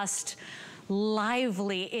is just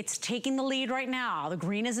lively. It's taking the lead right now. The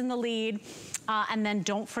green is in the lead. And then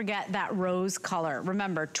don't forget that rose color.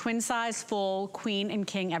 Remember, twin size, full, queen and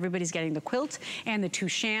king. Everybody's getting the quilt and the 2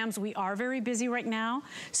 shams. We are very busy right now,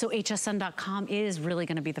 so hsn.com is really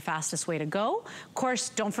gonna be the fastest way to go. Of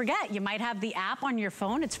course, don't forget, you might have the app on your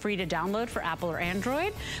phone. It's free to download for Apple or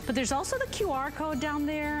Android, but there's also the QR code down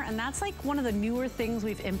there, and that's like one of the newer things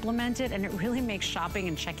we've implemented, and it really makes shopping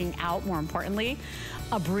and checking out, more importantly,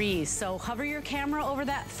 a breeze. So hover your camera over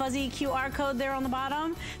that fuzzy QR code there on the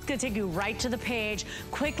bottom. It's gonna take you right to the page.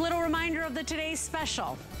 Quick little reminder of the today's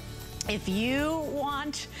special. If you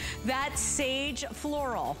want that sage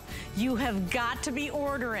floral, you have got to be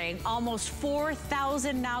ordering. Almost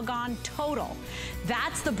 4,000 now gone total.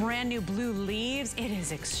 That's the brand new blue leaves. It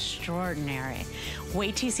is extraordinary.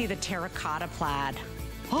 Wait till you see the terracotta plaid.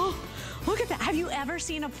 Oh, look at that. Have you ever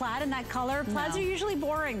seen a plaid in that color? Plaids are usually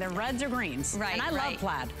boring. They're reds or greens. Right, and I love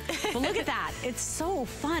plaid. But look at that. It's so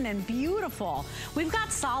fun and beautiful. We've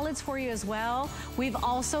got solids for you as well. We've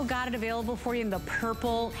also got it available for you in the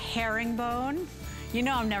purple herringbone. You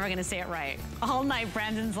know I'm never gonna say it right. All night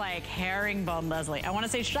Brandon's like, herringbone, Leslie. I wanna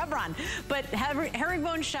say chevron, but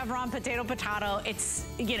herringbone, chevron, potato, potato. It's,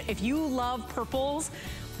 you know, if you love purples,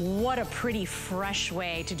 what a pretty fresh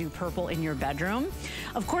way to do purple in your bedroom.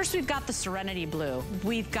 Of course, we've got the Serenity Blue.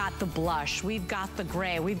 We've got the blush. We've got the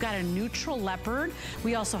gray. We've got a neutral leopard.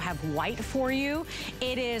 We also have white for you.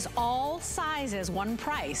 It is all sizes, one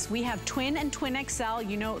price. We have twin and twin XL.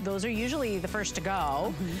 You know, those are usually the first to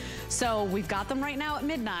go. So we've got them right now at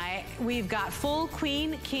midnight. We've got full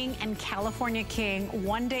queen, king, and California king.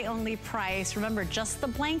 One day only price. Remember, just the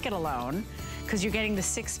blanket alone, because you're getting the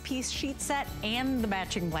 6-piece sheet set and the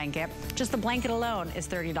matching blanket. Just the blanket alone is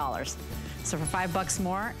 $30. So for $5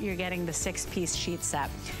 more, you're getting the 6-piece sheet set.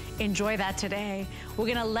 Enjoy that today. We're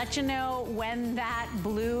gonna let you know when that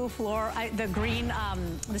blue floor, the green,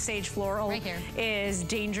 the sage floral right here is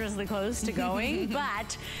dangerously close to going.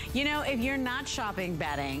 But, you know, if you're not shopping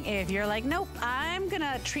bedding, if you're like, nope, I'm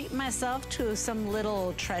gonna treat myself to some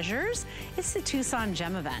little treasures, it's the Tucson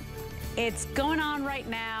Gem event. It's going on right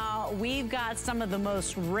now. We've got some of the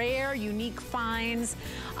most rare, unique finds.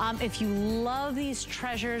 If you love these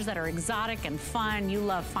treasures that are exotic and fun, you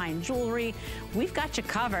love fine jewelry, we've got you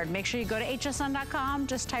covered. Make sure you go to hsn.com,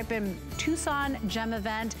 just type in Tucson Gem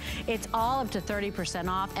Event. It's all up to 30%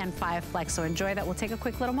 off and 5 flex, so enjoy that. We'll take a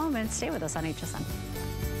quick little moment. Stay with us on HSN.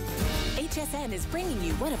 HSN is bringing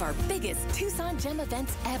you one of our biggest Tucson Gem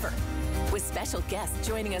events ever, with special guests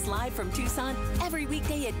joining us live from Tucson every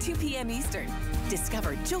weekday at 2 p.m. Eastern.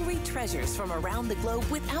 Discover jewelry treasures from around the globe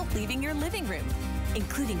without leaving your living room,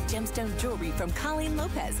 including gemstone jewelry from Colleen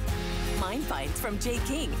Lopez, mine finds from Jay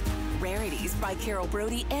King, rarities by Carol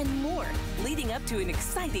Brody, and more, leading up to an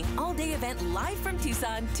exciting all-day event live from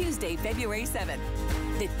Tucson, Tuesday, February 7th.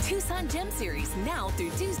 The Tucson Gem Series, now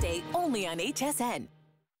through Tuesday, only on HSN.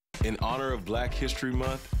 In honor of Black History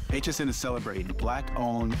Month, HSN is celebrating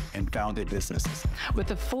Black-owned and founded businesses.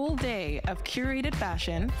 With a full day of curated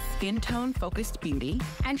fashion, skin tone-focused beauty,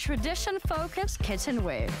 and tradition-focused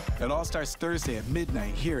kitchenware. It all starts Thursday at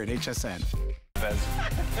midnight here at HSN.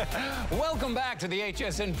 Welcome back to the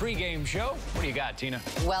HSN pregame show. What do you got, Tina?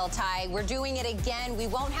 Well, Ty, we're doing it again. We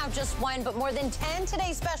won't have just one, but more than 10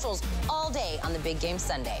 Today specials all day on the Big Game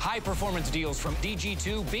Sunday. High-performance deals from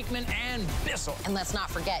DG2, Beekman, and Bissell. And let's not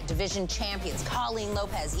forget division champions Colleen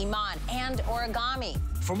Lopez, Iman, and Origami.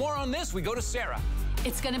 For more on this, we go to Sarah.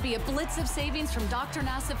 It's going to be a blitz of savings from Dr.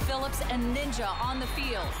 Nassif Phillips and Ninja on the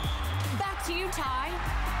field. Back to you, Ty.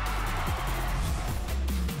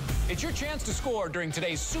 It's your chance to score during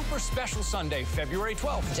today's super special Sunday, February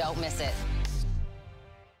 12th. Don't miss it.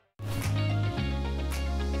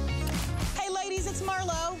 Hey ladies, it's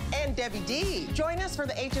Marlo and Debbie D. Join us for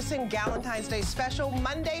the HSN Galentine's Day special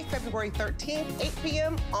Monday, February 13th, 8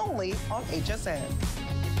 p.m. only on HSN.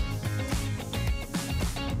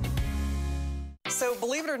 So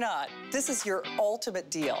believe it or not, this is your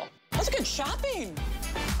ultimate deal. That's good shopping.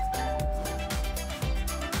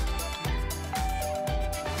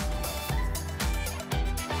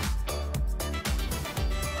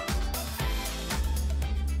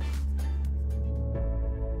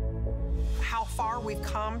 How far we've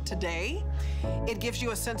come today. It gives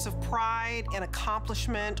you a sense of pride and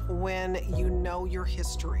accomplishment when you know your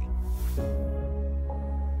history.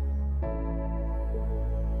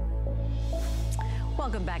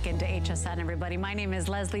 Welcome back into HSN, everybody. My name is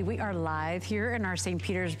Leslie. We are live here in our St.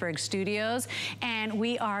 Petersburg studios, and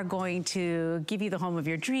we are going to give you the home of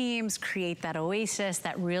your dreams, create that oasis,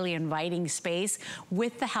 that really inviting space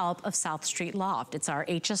with the help of South Street Loft. It's our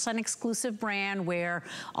HSN exclusive brand where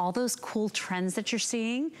all those cool trends that you're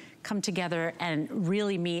seeing come together and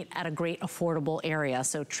really meet at a great affordable area.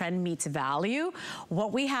 So trend meets value.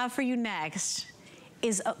 What we have for you next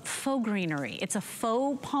is a faux greenery. It's a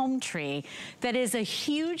faux palm tree that is a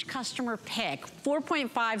huge customer pick,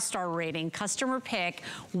 4.5 star rating, customer pick.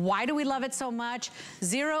 Why do we love it so much?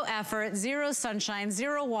 Zero effort, zero sunshine,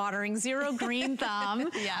 zero watering, zero green thumb.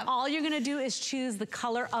 Yep. All you're gonna do is choose the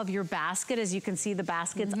color of your basket. As you can see, the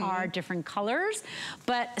baskets are different colors.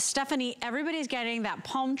 But Stephanie, everybody's getting that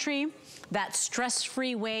palm tree, that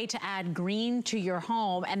stress-free way to add green to your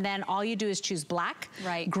home, and then all you do is choose black,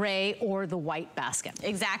 gray, or the white basket.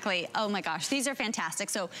 Exactly. Oh my gosh, these are fantastic.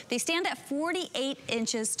 So they stand at 48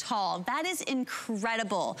 inches tall. That is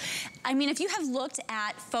incredible. I mean, if you have looked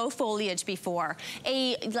at faux foliage before,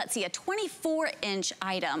 let's see, a 24-inch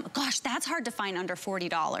item, gosh, that's hard to find under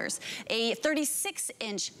 $40. A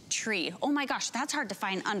 36-inch tree, oh my gosh, that's hard to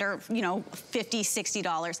find under, you know, $50,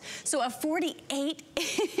 $60. So a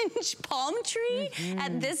 48-inch palm tree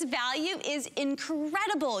at this value is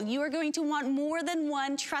incredible. You are going to want more than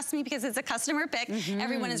one, trust me, because it's a customer pick.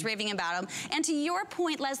 Everyone is raving about them. And to your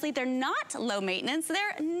point, Leslie, they're not low maintenance,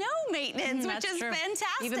 they're no maintenance, which is fantastic.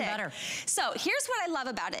 Even better. So here's what I love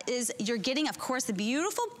about it is you're getting, of course, the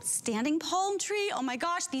beautiful standing palm tree. Oh my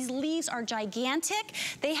gosh, these leaves are gigantic.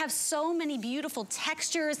 They have so many beautiful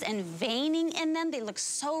textures and veining in them. They look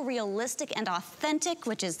so realistic and authentic,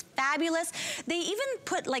 which is fabulous. They even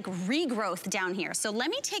put like regrowth down here. So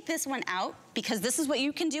let me take this one out, because this is what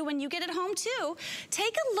you can do when you get it home too.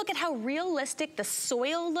 Take a look at how realistic the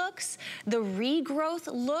soil looks, the regrowth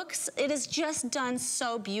looks. It is just done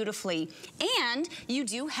so beautifully. And you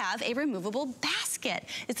do have a removable basket.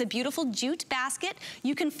 It's a beautiful jute basket.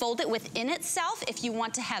 You can fold it within itself if you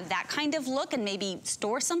want to have that kind of look and maybe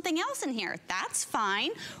store something else in here. That's fine.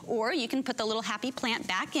 Or you can put the little happy plant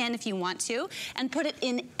back in if you want to and put it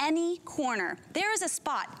in any corner. There is a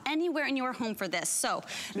spot anywhere in your home for this. So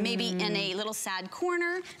maybe in a little sad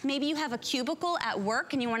corner, maybe you have a cubicle at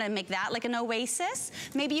work and you want to make that like an oasis.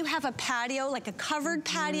 Maybe you have a patio, like a covered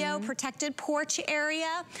patio, protected porch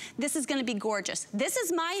area. This is going to be gorgeous. This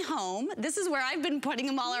is my home. This is where I've been putting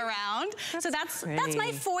them all around. So that's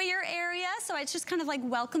my foyer area. So it's just kind of like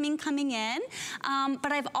welcoming coming in.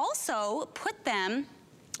 But I've also put them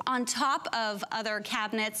on top of other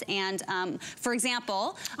cabinets and, for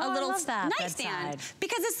example, a little nightstand.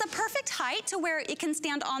 Because it's the perfect height to where it can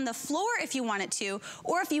stand on the floor if you want it to,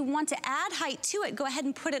 or if you want to add height to it, go ahead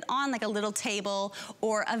and put it on like a little table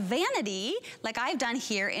or a vanity, like I've done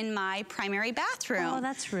here in my primary bathroom. Oh,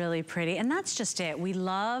 that's really pretty. And that's just it. We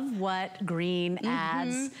love what green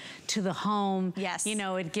adds to the home. Yes. You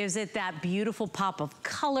know, it gives it that beautiful pop of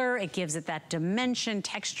color. It gives it that dimension,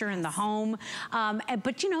 texture in the home.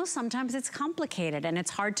 But you know, sometimes it's complicated and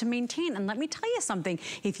it's hard to maintain. And let me tell you something,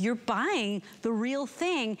 if you're buying the real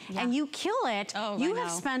thing and you kill it, you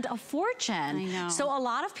have spent a fortune. I know. So a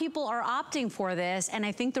lot of people are opting for this. And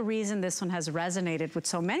I think the reason this one has resonated with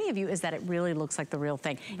so many of you is that it really looks like the real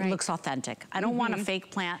thing. It looks authentic. I don't want a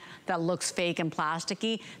fake plant that looks fake and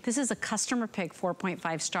plasticky. This is a customer pick,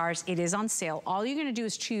 4.5 stars. It is on sale. All you're gonna do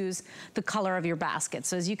is choose the color of your basket.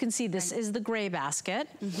 So as you can see, this is the gray basket.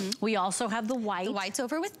 We also have the white. The white's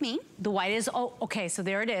over with me. The white is, oh, okay, so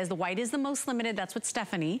there it is. The white is the most limited. That's what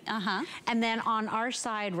Stephanie. And then on our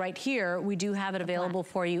side right here, we do have it available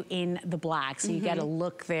for you in the black. So you get a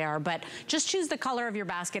look there. But just choose the color of your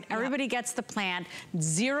basket. Everybody gets the plant.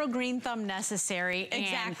 Zero green thumb necessary.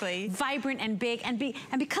 Exactly. And vibrant and big. And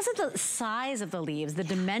because of the size of the leaves, the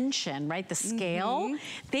dimension, right, the scale,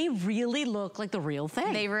 they really look like the real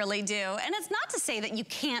thing. They really do. And it's not to say that you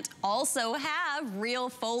can't also have real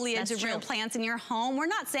foliage and real plants in your home. we're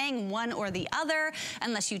not saying one or the other,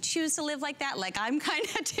 unless you choose to live like that, like I'm kind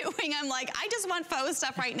of doing. I'm like, I just want faux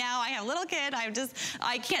stuff right now. I have a little kid.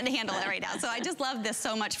 I can't handle it right now. So I just love this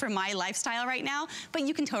so much for my lifestyle right now. But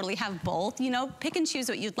you can totally have both, you know, pick and choose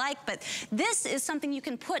what you'd like. But this is something you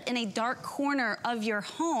can put in a dark corner of your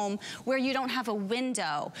home where you don't have a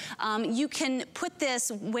window. You can put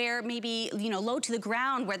this where maybe, you know, low to the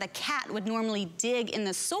ground where the cat would normally dig in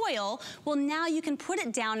the soil. Well, now you can put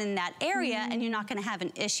it down in that area and you're not going to have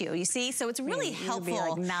an issue, you see? So it's really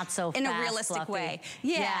helpful like not so in fast, a realistic fluffy way.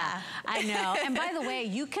 Yeah, I know. And by the way,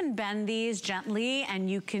 you can bend these gently, and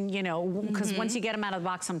you can, you know, because once you get them out of the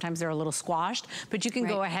box, sometimes they're a little squashed, but you can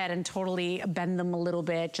go ahead and totally bend them a little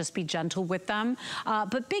bit, just be gentle with them.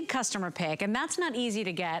 But big customer pick, and that's not easy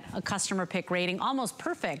to get a customer pick rating, almost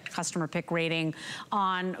perfect customer pick rating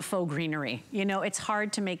on faux greenery. You know, it's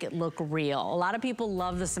hard to make it look real. A lot of people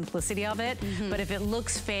love the simplicity of it, but if it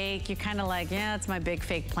looks fake, you're kind of like, yeah, it's my big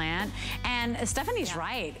fake plant. And Stephanie's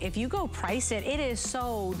right. If you go price it, it is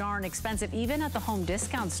so darn expensive, even at the home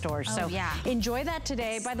discount store. So enjoy that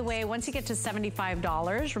today. By the way, once you get to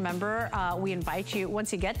 $75, remember, we invite you,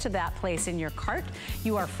 once you get to that place in your cart,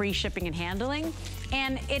 you are free shipping and handling.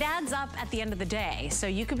 And it adds up at the end of the day. So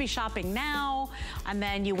you could be shopping now, and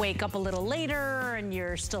then you wake up a little later and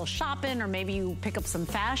you're still shopping, or maybe you pick up some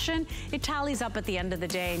fashion. It tallies up at the end of the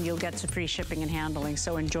day and you'll get some free shipping and handling,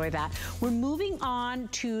 so enjoy that. We're moving on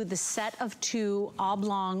to the set of 2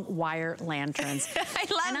 oblong wire lanterns. I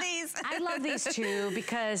love these. I love these too,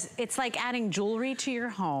 because it's like adding jewelry to your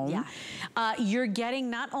home. You're getting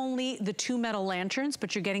not only the 2 metal lanterns,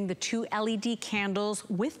 but you're getting the 2 LED candles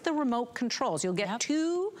with the remote controls. You'll get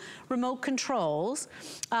 2 remote controls.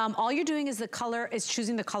 All you're doing is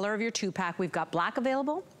choosing the color of your 2-pack. We've got black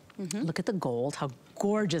available. Look at the gold, how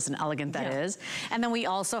gorgeous and elegant that is. And then we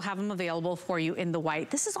also have them available for you in the white.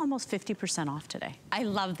 This is almost 50% off today. I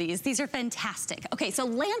love these. These are fantastic. Okay, so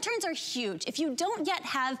lanterns are huge. If you don't yet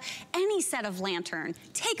have any set of lantern,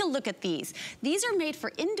 take a look at these. These are made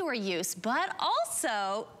for indoor use, but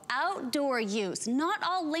also outdoor use. Not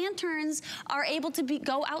all lanterns are able to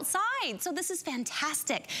go outside. So this is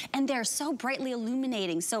fantastic. And they're so brightly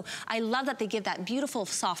illuminating. So I love that they give that beautiful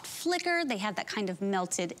soft flicker. They have that kind of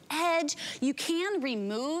melted edge. You can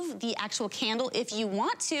remove the actual candle if you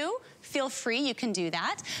want to. Feel free, you can do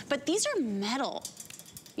that. But these are metal.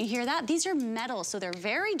 You hear that? These are metal, so they're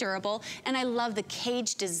very durable. And I love the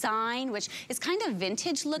cage design, which is kind of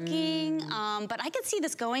vintage looking. But I could see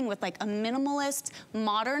this going with like a minimalist,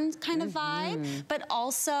 modern kind of vibe, but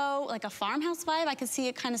also like a farmhouse vibe. I could see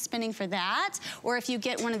it kind of spinning for that. Or if you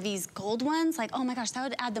get one of these gold ones, like, oh my gosh, that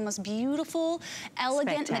would add the most beautiful,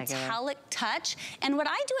 elegant, metallic touch. And what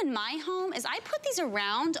I do in my home is I put these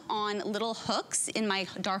around on little hooks in my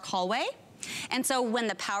dark hallway. And so when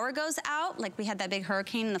the power goes out, like we had that big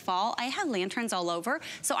hurricane in the fall, I had lanterns all over.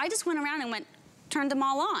 So I just went around and turned them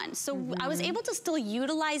all on. So I was able to still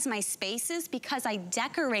utilize my spaces because I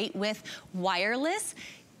decorate with wireless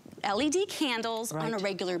LED candles on a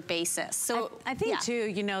regular basis. So I think too,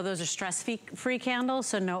 you know, those are stress-free candles,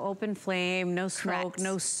 so no open flame, no smoke,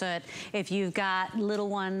 no soot. If you've got little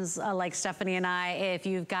ones like Stephanie and I, if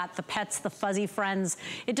you've got the pets, the fuzzy friends,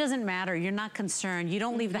 it doesn't matter. You're not concerned. You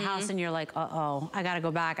don't leave the house and you're like, uh-oh, I gotta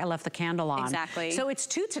go back. I left the candle on. Exactly. So it's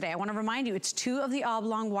 2 today. I wanna remind you, it's 2 of the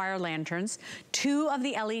oblong wire lanterns, 2 of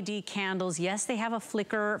the LED candles. Yes, they have a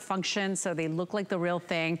flicker function, so they look like the real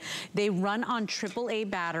thing. They run on AAA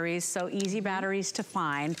batteries, so easy batteries to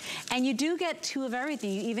find. And you do get 2 of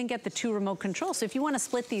everything. You even get the 2 remote controls. So if you want to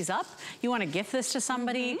split these up, you want to gift this to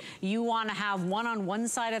somebody, you want to have one on one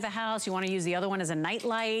side of the house, you want to use the other one as a night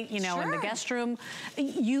light, you know, in the guest room,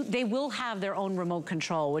 they will have their own remote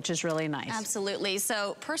control, which is really nice. Absolutely.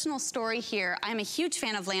 So personal story here, I'm a huge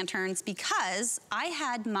fan of lanterns because I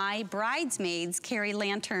had my bridesmaids carry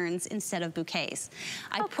lanterns instead of bouquets.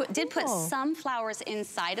 I did put some flowers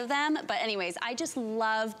inside of them, but anyways, I just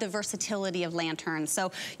love the versatility of lanterns.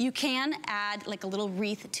 So you can add like a little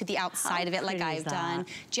wreath to the outside of it, like I've done.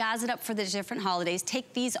 Jazz it up for the different holidays.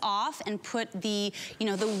 Take these off and put the, you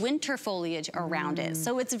know, the winter foliage around it.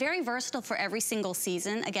 So it's very versatile for every single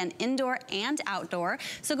season. Again, indoor and outdoor.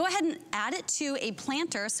 So go ahead and add it to a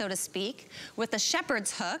planter, so to speak, with a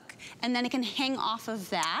shepherd's hook, and then it can hang off of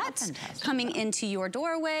that, coming into your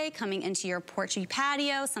doorway, coming into your porch or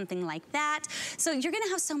patio, something like that. So you're gonna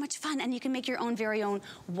have so much fun, and you can make your own very own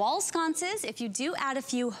wall sconces. If you do add a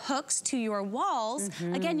few hooks to your walls,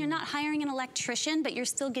 again, you're not hiring an electrician, but you're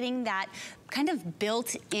still getting that kind of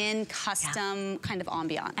built-in custom kind of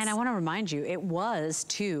ambiance. And I want to remind you, it was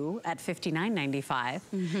 2 at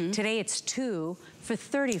 $59.95. Today it's 2 for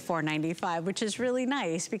 $34.95, which is really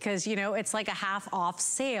nice because, you know, it's like a half off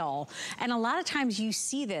sale. And a lot of times you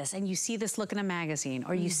see this and you see this look in a magazine,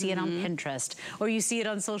 or you see it on Pinterest, or you see it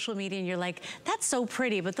on social media and you're like, that's so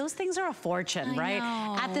pretty, but those things are a fortune, right?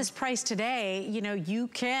 At this price today, you know, you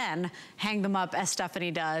can hang them up as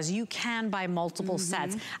Stephanie does. You can buy multiple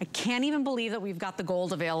sets. I can't even believe that we've got the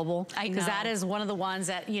gold available. I know. Because that is one of the ones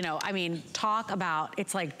that, you know, I mean, talk about,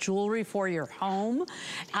 it's like jewelry for your home.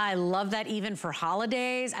 I love that even for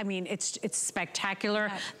holidays. I mean, it's spectacular.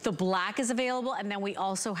 Yeah. The black is available, and then we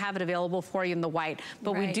also have it available for you in the white.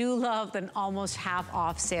 But we do love an almost half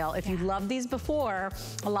off sale. If you loved these before,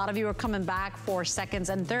 a lot of you are coming back for seconds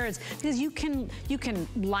and thirds because you can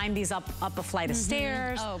line these up a flight of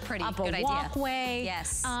stairs, up a walkway.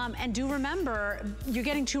 Yes. And do remember, you're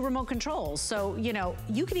getting 2 remote controls. So, you know,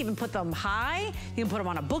 you can even put them high. You can put them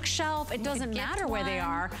on a bookshelf. It doesn't matter where they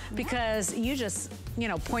are because you just, you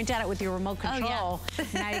know, point at it with your remote control.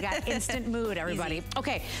 Now you got instant mood, everybody. Easy.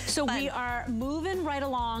 Okay, so we are moving right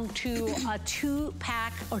along to a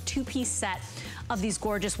 2-pack or 2-piece set of these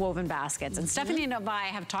gorgeous woven baskets. And Stephanie and I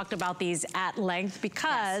have talked about these at length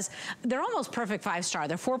because they're almost perfect 5-star.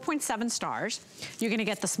 They're 4.7 stars. You're gonna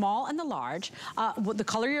get the small and the large. The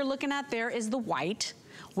color you're looking at there is the white.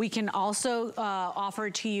 We can also offer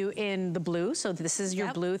it to you in the blue. So this is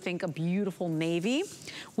your blue, think a beautiful navy.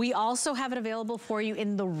 We also have it available for you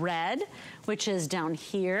in the red, which is down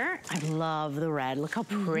here. I love the red. Look how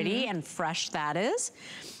pretty and fresh that is.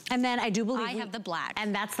 And then I do believe I have the black.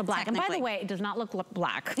 And that's the black. And by the way, it does not look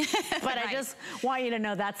black. But I just want you to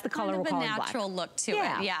know that's the color we're calling black. Kind of a natural look to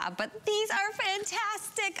it, But these are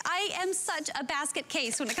fantastic. I am such a basket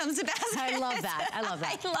case when it comes to baskets. I love that. I love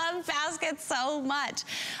that. I love baskets so much.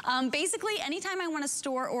 Basically, anytime I want to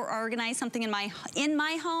store or organize something in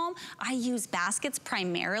my home, I use baskets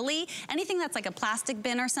primarily. Anything that's like a plastic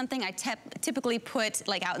bin or something, I typically put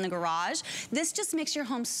like out in the garage. This just makes your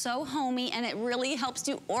home so homey, and it really helps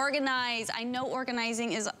to organize. I know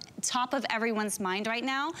organizing is top of everyone's mind right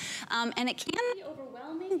now, and it can be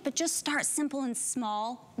overwhelming, but just start simple and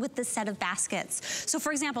small with this set of baskets. So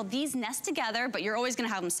for example, these nest together, but you're always gonna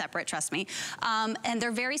have them separate, trust me, and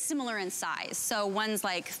they're very similar in size. So one's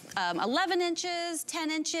like 11 inches, 10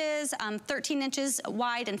 inches, 13 inches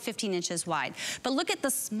wide, and 15 inches wide. But look at the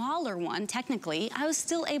smaller one, technically, I was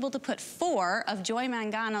still able to put 4 of Joy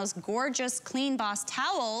Mangano's gorgeous Clean Boss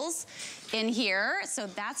towels in here, so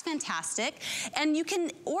that's fantastic. And you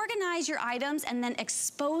can organize your items and then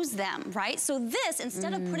expose them, right? So this,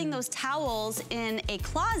 instead of putting those towels in a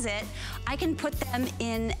closet, I can put them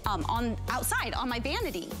in outside on my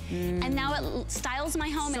vanity. And now it styles my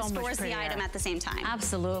home and stores the item at the same time.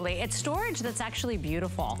 Absolutely. It's storage that's actually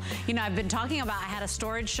beautiful. You know, I've been talking about, I had a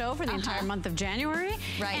storage show for the entire month of January.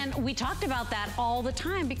 And we talked about that all the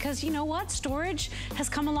time because you know what? Storage has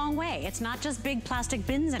come a long way. It's not just big plastic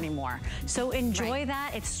bins anymore. So enjoy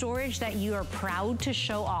that. It's storage that you are proud to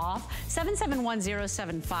show off.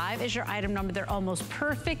 771075 is your item number. They're almost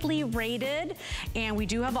perfectly rated. And we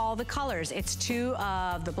do have all the colors. It's 2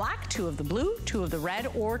 of the black, 2 of the blue, 2 of the red,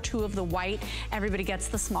 or 2 of the white. Everybody gets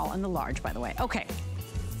the small and the large, by the way. Okay,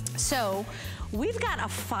 so we've got a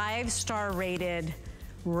 5-star rated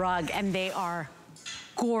rug, and they are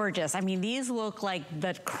gorgeous. I mean, these look like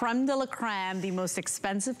the creme de la creme, the most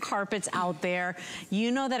expensive carpets out there.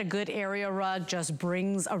 You know that a good area rug just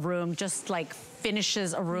brings a room, just like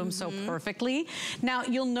finishes a room so perfectly. Now,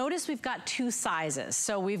 you'll notice we've got 2 sizes.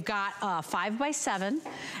 So we've got 5x7,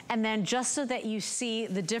 and then just so that you see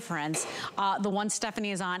the difference, the one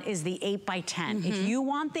Stephanie is on is the 8x10. If you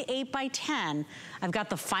want the 8x10, I've got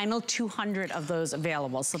the final 200 of those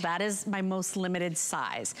available. So that is my most limited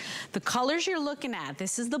size. The colors you're looking at,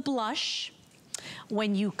 this is the blush.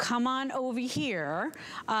 When you come on over here,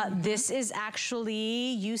 this is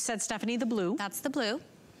actually, you said, Stephanie, the blue. That's the blue.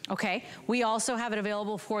 Okay, we also have it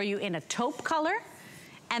available for you in a taupe color.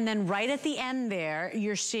 And then right at the end there,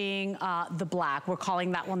 you're seeing the black. We're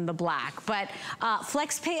calling that one the black. But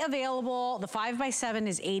FlexPay available. The 5x7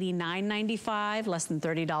 is $89.95, less than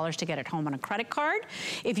 $30 to get it home on a credit card.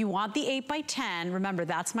 If you want the 8x10, remember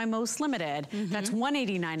that's my most limited. That's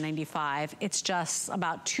 $189.95. It's just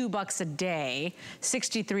about $2 a day,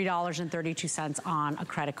 $63.32 on a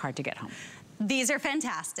credit card to get home. These are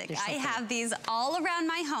fantastic. I have these all around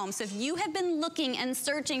my home. So if you have been looking and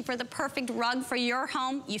searching for the perfect rug for your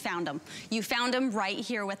home, you found them. You found them right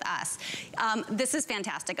here with us. This is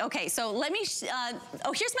fantastic. Okay, so let me,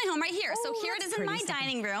 oh, here's my home right here. So here it is in my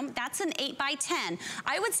dining room. That's an 8x10.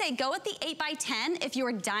 I would say go with the 8x10. If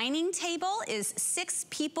your dining table is 6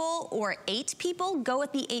 people or 8 people, go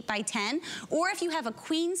with the 8x10. Or if you have a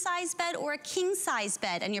queen size bed or a king size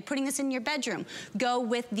bed and you're putting this in your bedroom, go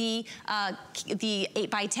with the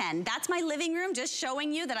 8x10. That's my living room, just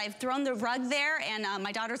showing you that I've thrown the rug there, and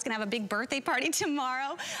my daughter's gonna have a big birthday party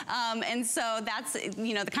tomorrow. And so that's,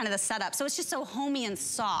 you know, the kind of the setup. So it's just so homey and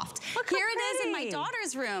soft. Here it is in my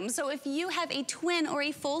daughter's room. So if you have a twin or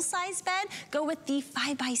a full size bed, go with the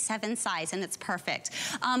 5x7 size and it's perfect.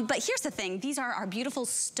 But here's the thing, these are our beautiful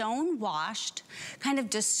stone washed, kind of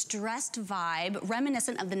distressed vibe,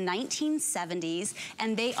 reminiscent of the 1970s,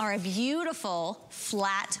 and they are a beautiful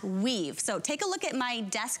flat weave. So take a look at my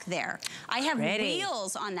desk there. I have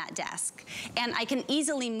wheels on that desk, and I can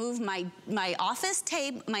easily move my office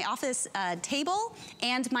table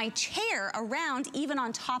and my chair around, even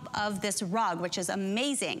on top of this rug, which is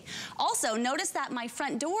amazing. Also, notice that my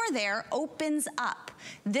front door there opens up.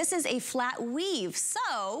 This is a flat weave,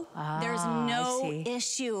 so there's no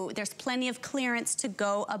issue. There's plenty of clearance to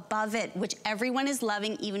go above it, which everyone is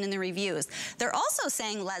loving, even in the reviews. They're also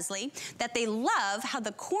saying, Leslie, that they love how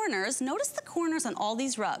the corners, notice the corners on all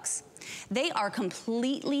these rugs. They are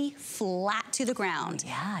completely flat to the ground.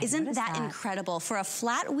 Yeah, isn't that incredible? For a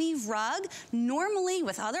flat weave rug, normally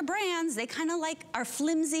with other brands, they kind of like are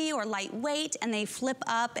flimsy or lightweight and they flip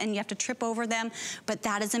up and you have to trip over them, but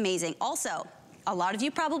that is amazing. Also, a lot of you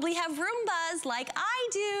probably have Roombas like I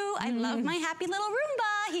do. I love my happy little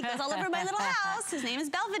Roomba. He goes all over my little house. His name is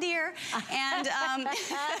Belvedere. And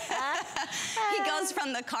he goes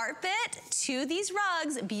from the carpet to these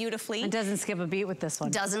rugs beautifully. And doesn't skip a beat with this one.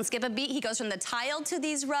 Doesn't skip a beat. He goes from the tile to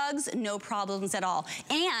these rugs, no problems at all.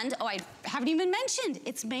 And, oh, I haven't even mentioned,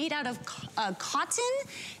 it's made out of cotton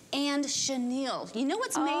and chenille. You know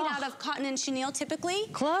what's made out of cotton and chenille typically?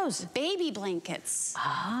 Clothes. Baby blankets.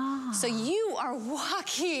 So you are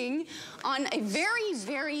walking on a very,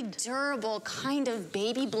 very durable kind of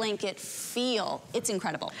baby blanket feel. It's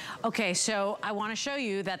incredible. Okay, so I want to show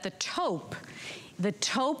you that the taupe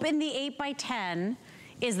in the 8x10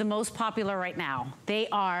 is the most popular right now. They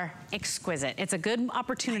are exquisite. It's a good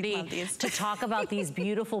opportunity to talk about these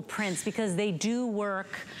beautiful prints because they do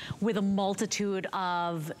work with a multitude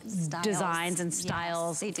of designs and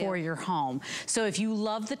styles for your home. So if you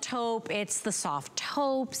love the taupe, it's the soft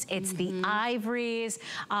taupes, it's the ivories.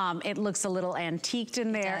 It looks a little antiqued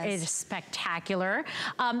in there. It is spectacular.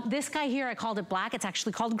 This guy here, I called it black. It's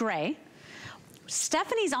actually called gray.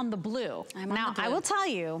 Stephanie's on the blue. Now, I will tell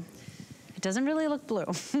you, it doesn't really look blue.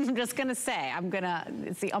 I'm just gonna say,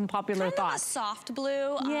 it's the unpopular thought. Kind of a soft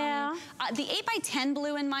blue. Yeah. The 8x10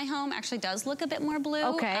 blue in my home actually does look a bit more blue.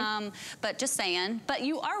 Okay. But just saying. But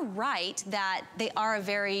you are right that they are a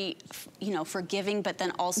very, you know, forgiving, but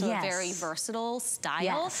then also a very versatile style.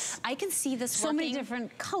 Yes. I can see this so working. many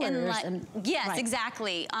different colors. Yes,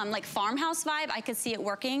 exactly. Like farmhouse vibe, I could see it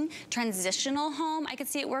working. Transitional home, I could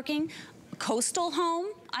see it working. Coastal home,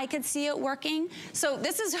 I could see it working. So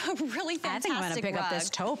this is a really fantastic I think I'm gonna pick up this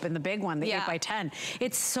taupe in the big one, the 8x10.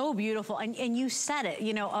 It's so beautiful, and you said it,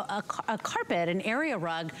 you know, a carpet, an area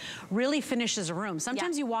rug really finishes a room.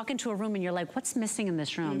 Sometimes you walk into a room and you're like, what's missing in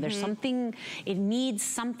this room? There's something, it needs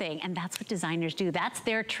something, and that's what designers do. That's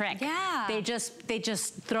their trick. Yeah. They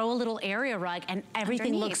just throw a little area rug and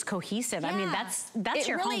everything looks cohesive. I mean, that's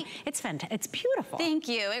your home. It's fantastic, it's beautiful. Thank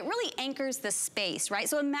you. It really anchors the space, right?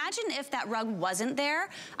 So imagine if that rug wasn't there,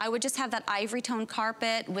 I would just have that ivory tone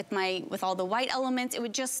carpet with all the white elements.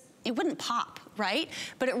 It wouldn't pop, right?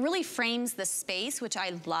 But it really frames the space, which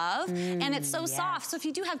I love. And it's so soft. So if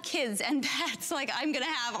you do have kids and pets, like I'm gonna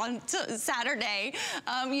have on Saturday,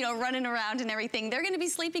 you know, running around and everything, they're gonna be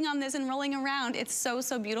sleeping on this and rolling around. It's so,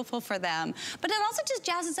 so beautiful for them. But it also just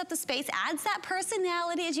jazzes up the space, adds that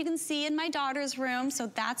personality, as you can see in my daughter's room.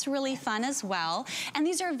 So that's really fun as well. And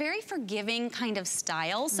these are a very forgiving kind of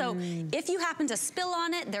style. So if you happen to spill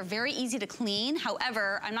on it, they're very easy to clean.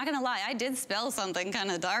 However, I'm not gonna lie, I did spill something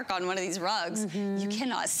kind of dark on one of these rugs. You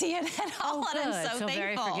cannot see it at all, and I'm so thankful.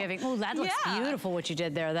 Very forgiving. Oh, that looks beautiful what you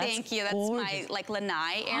did there. That's Thank you. That's my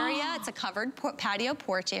lanai area. It's a covered patio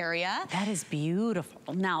porch area. That is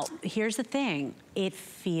beautiful. Now, here's the thing. it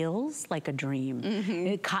feels like a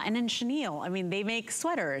dream. Cotton and chenille. I mean, they make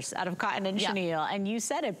sweaters out of cotton and chenille, and you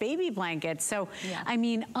said it, baby blankets. So, I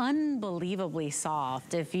mean, unbelievably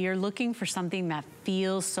soft. If you're looking for something that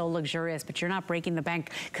feels so luxurious, but you're not breaking the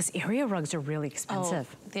bank, because area rugs are really expensive.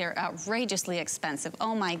 Oh, they're outrageously expensive.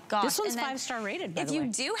 Oh my gosh. This one's 5-star rated, by the way. If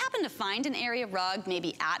you do happen to find an area rug,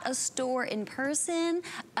 maybe at a store in person,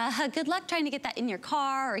 good luck trying to get that in your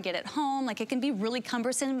car or get it home. Like, it can be really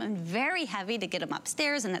cumbersome and very heavy to get them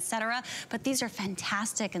upstairs and etc. But these are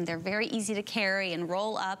fantastic, and they're very easy to carry and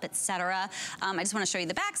roll up, etc. I just want to show you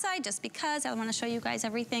the backside just because I want to show you guys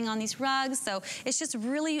everything on these rugs. So it's just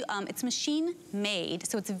really, it's machine made,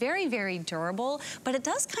 so it's very, very durable, but it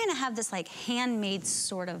does kind of have this like handmade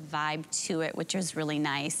sort of vibe to it, which is really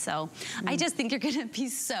nice. So I just think you're going to be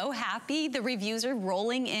so happy. The reviews are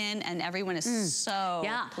rolling in, and everyone is so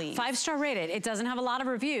pleased. 5-star rated. It doesn't have a lot of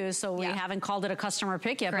reviews, so we haven't called it a customer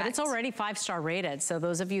pick yet, but it's already 5-star rated. So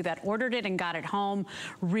those of you that ordered it and got it home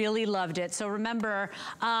really loved it. So remember,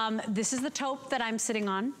 this is the taupe that I'm sitting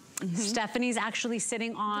on. Stephanie's actually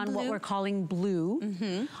sitting on what we're calling blue.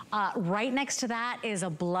 Right next to that is a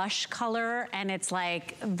blush color, and it's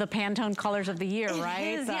like the Pantone colors of the year,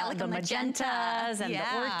 right? Like the magentas and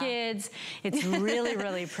the orchids. It's really,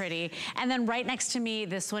 really pretty. And then right next to me,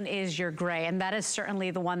 this one is your gray, and that is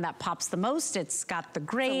certainly the one that pops the most. It's got the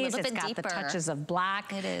grays, it's got the touches of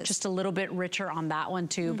black. It is. Just a little bit richer on that one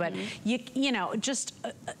too. But you know, just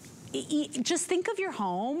think of your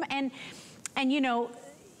home, and you know,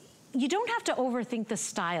 you don't have to overthink the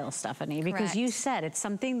style, Stephanie, because you said it's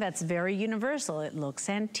something that's very universal. It looks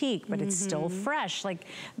antique, but it's still fresh. Like,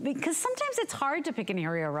 because sometimes it's hard to pick an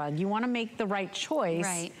area rug. You want to make the right choice.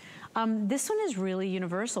 Right. This one is really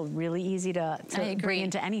universal, really easy to bring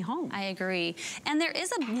into any home. I agree. And there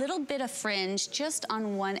is a little bit of fringe just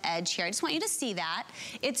on one edge here. I just want you to see that.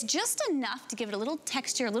 It's just enough to give it a little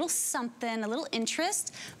texture, a little something, a little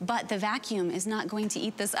interest, but the vacuum is not going to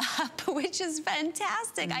eat this up, which is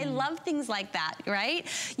fantastic. I love things like that, right?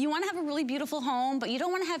 You want to have a really beautiful home, but you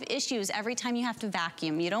don't want to have issues every time you have to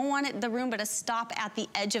vacuum. You don't want the Roomba to stop at the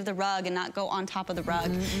edge of the rug and not go on top of the rug.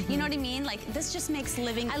 You know what I mean? Like, this just makes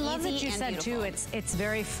living easy. That you said beautiful. Too, it's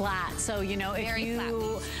very flat. So, you know, if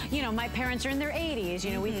you know, my parents are in their 80s,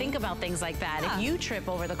 you know, we think about things like that. If you trip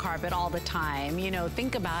over the carpet all the time, you know,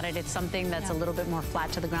 think about it. It's something that's a little bit more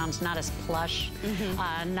flat to the ground. It's not as plush,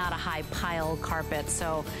 not a high pile carpet.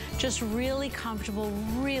 So just really comfortable,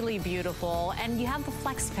 really beautiful. And you have the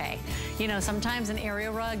flex pay. You know, sometimes an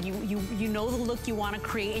area rug, you know the look you want to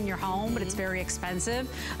create in your home, but it's very expensive.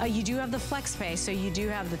 You do have the flex pay. So you do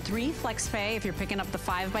have the 3 flex pay if you're picking up the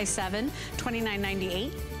 5x7,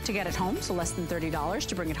 $29.98 to get it home, so less than $30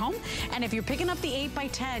 to bring it home. And if you're picking up the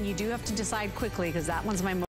 8x10, you do have to decide quickly, because that one's my most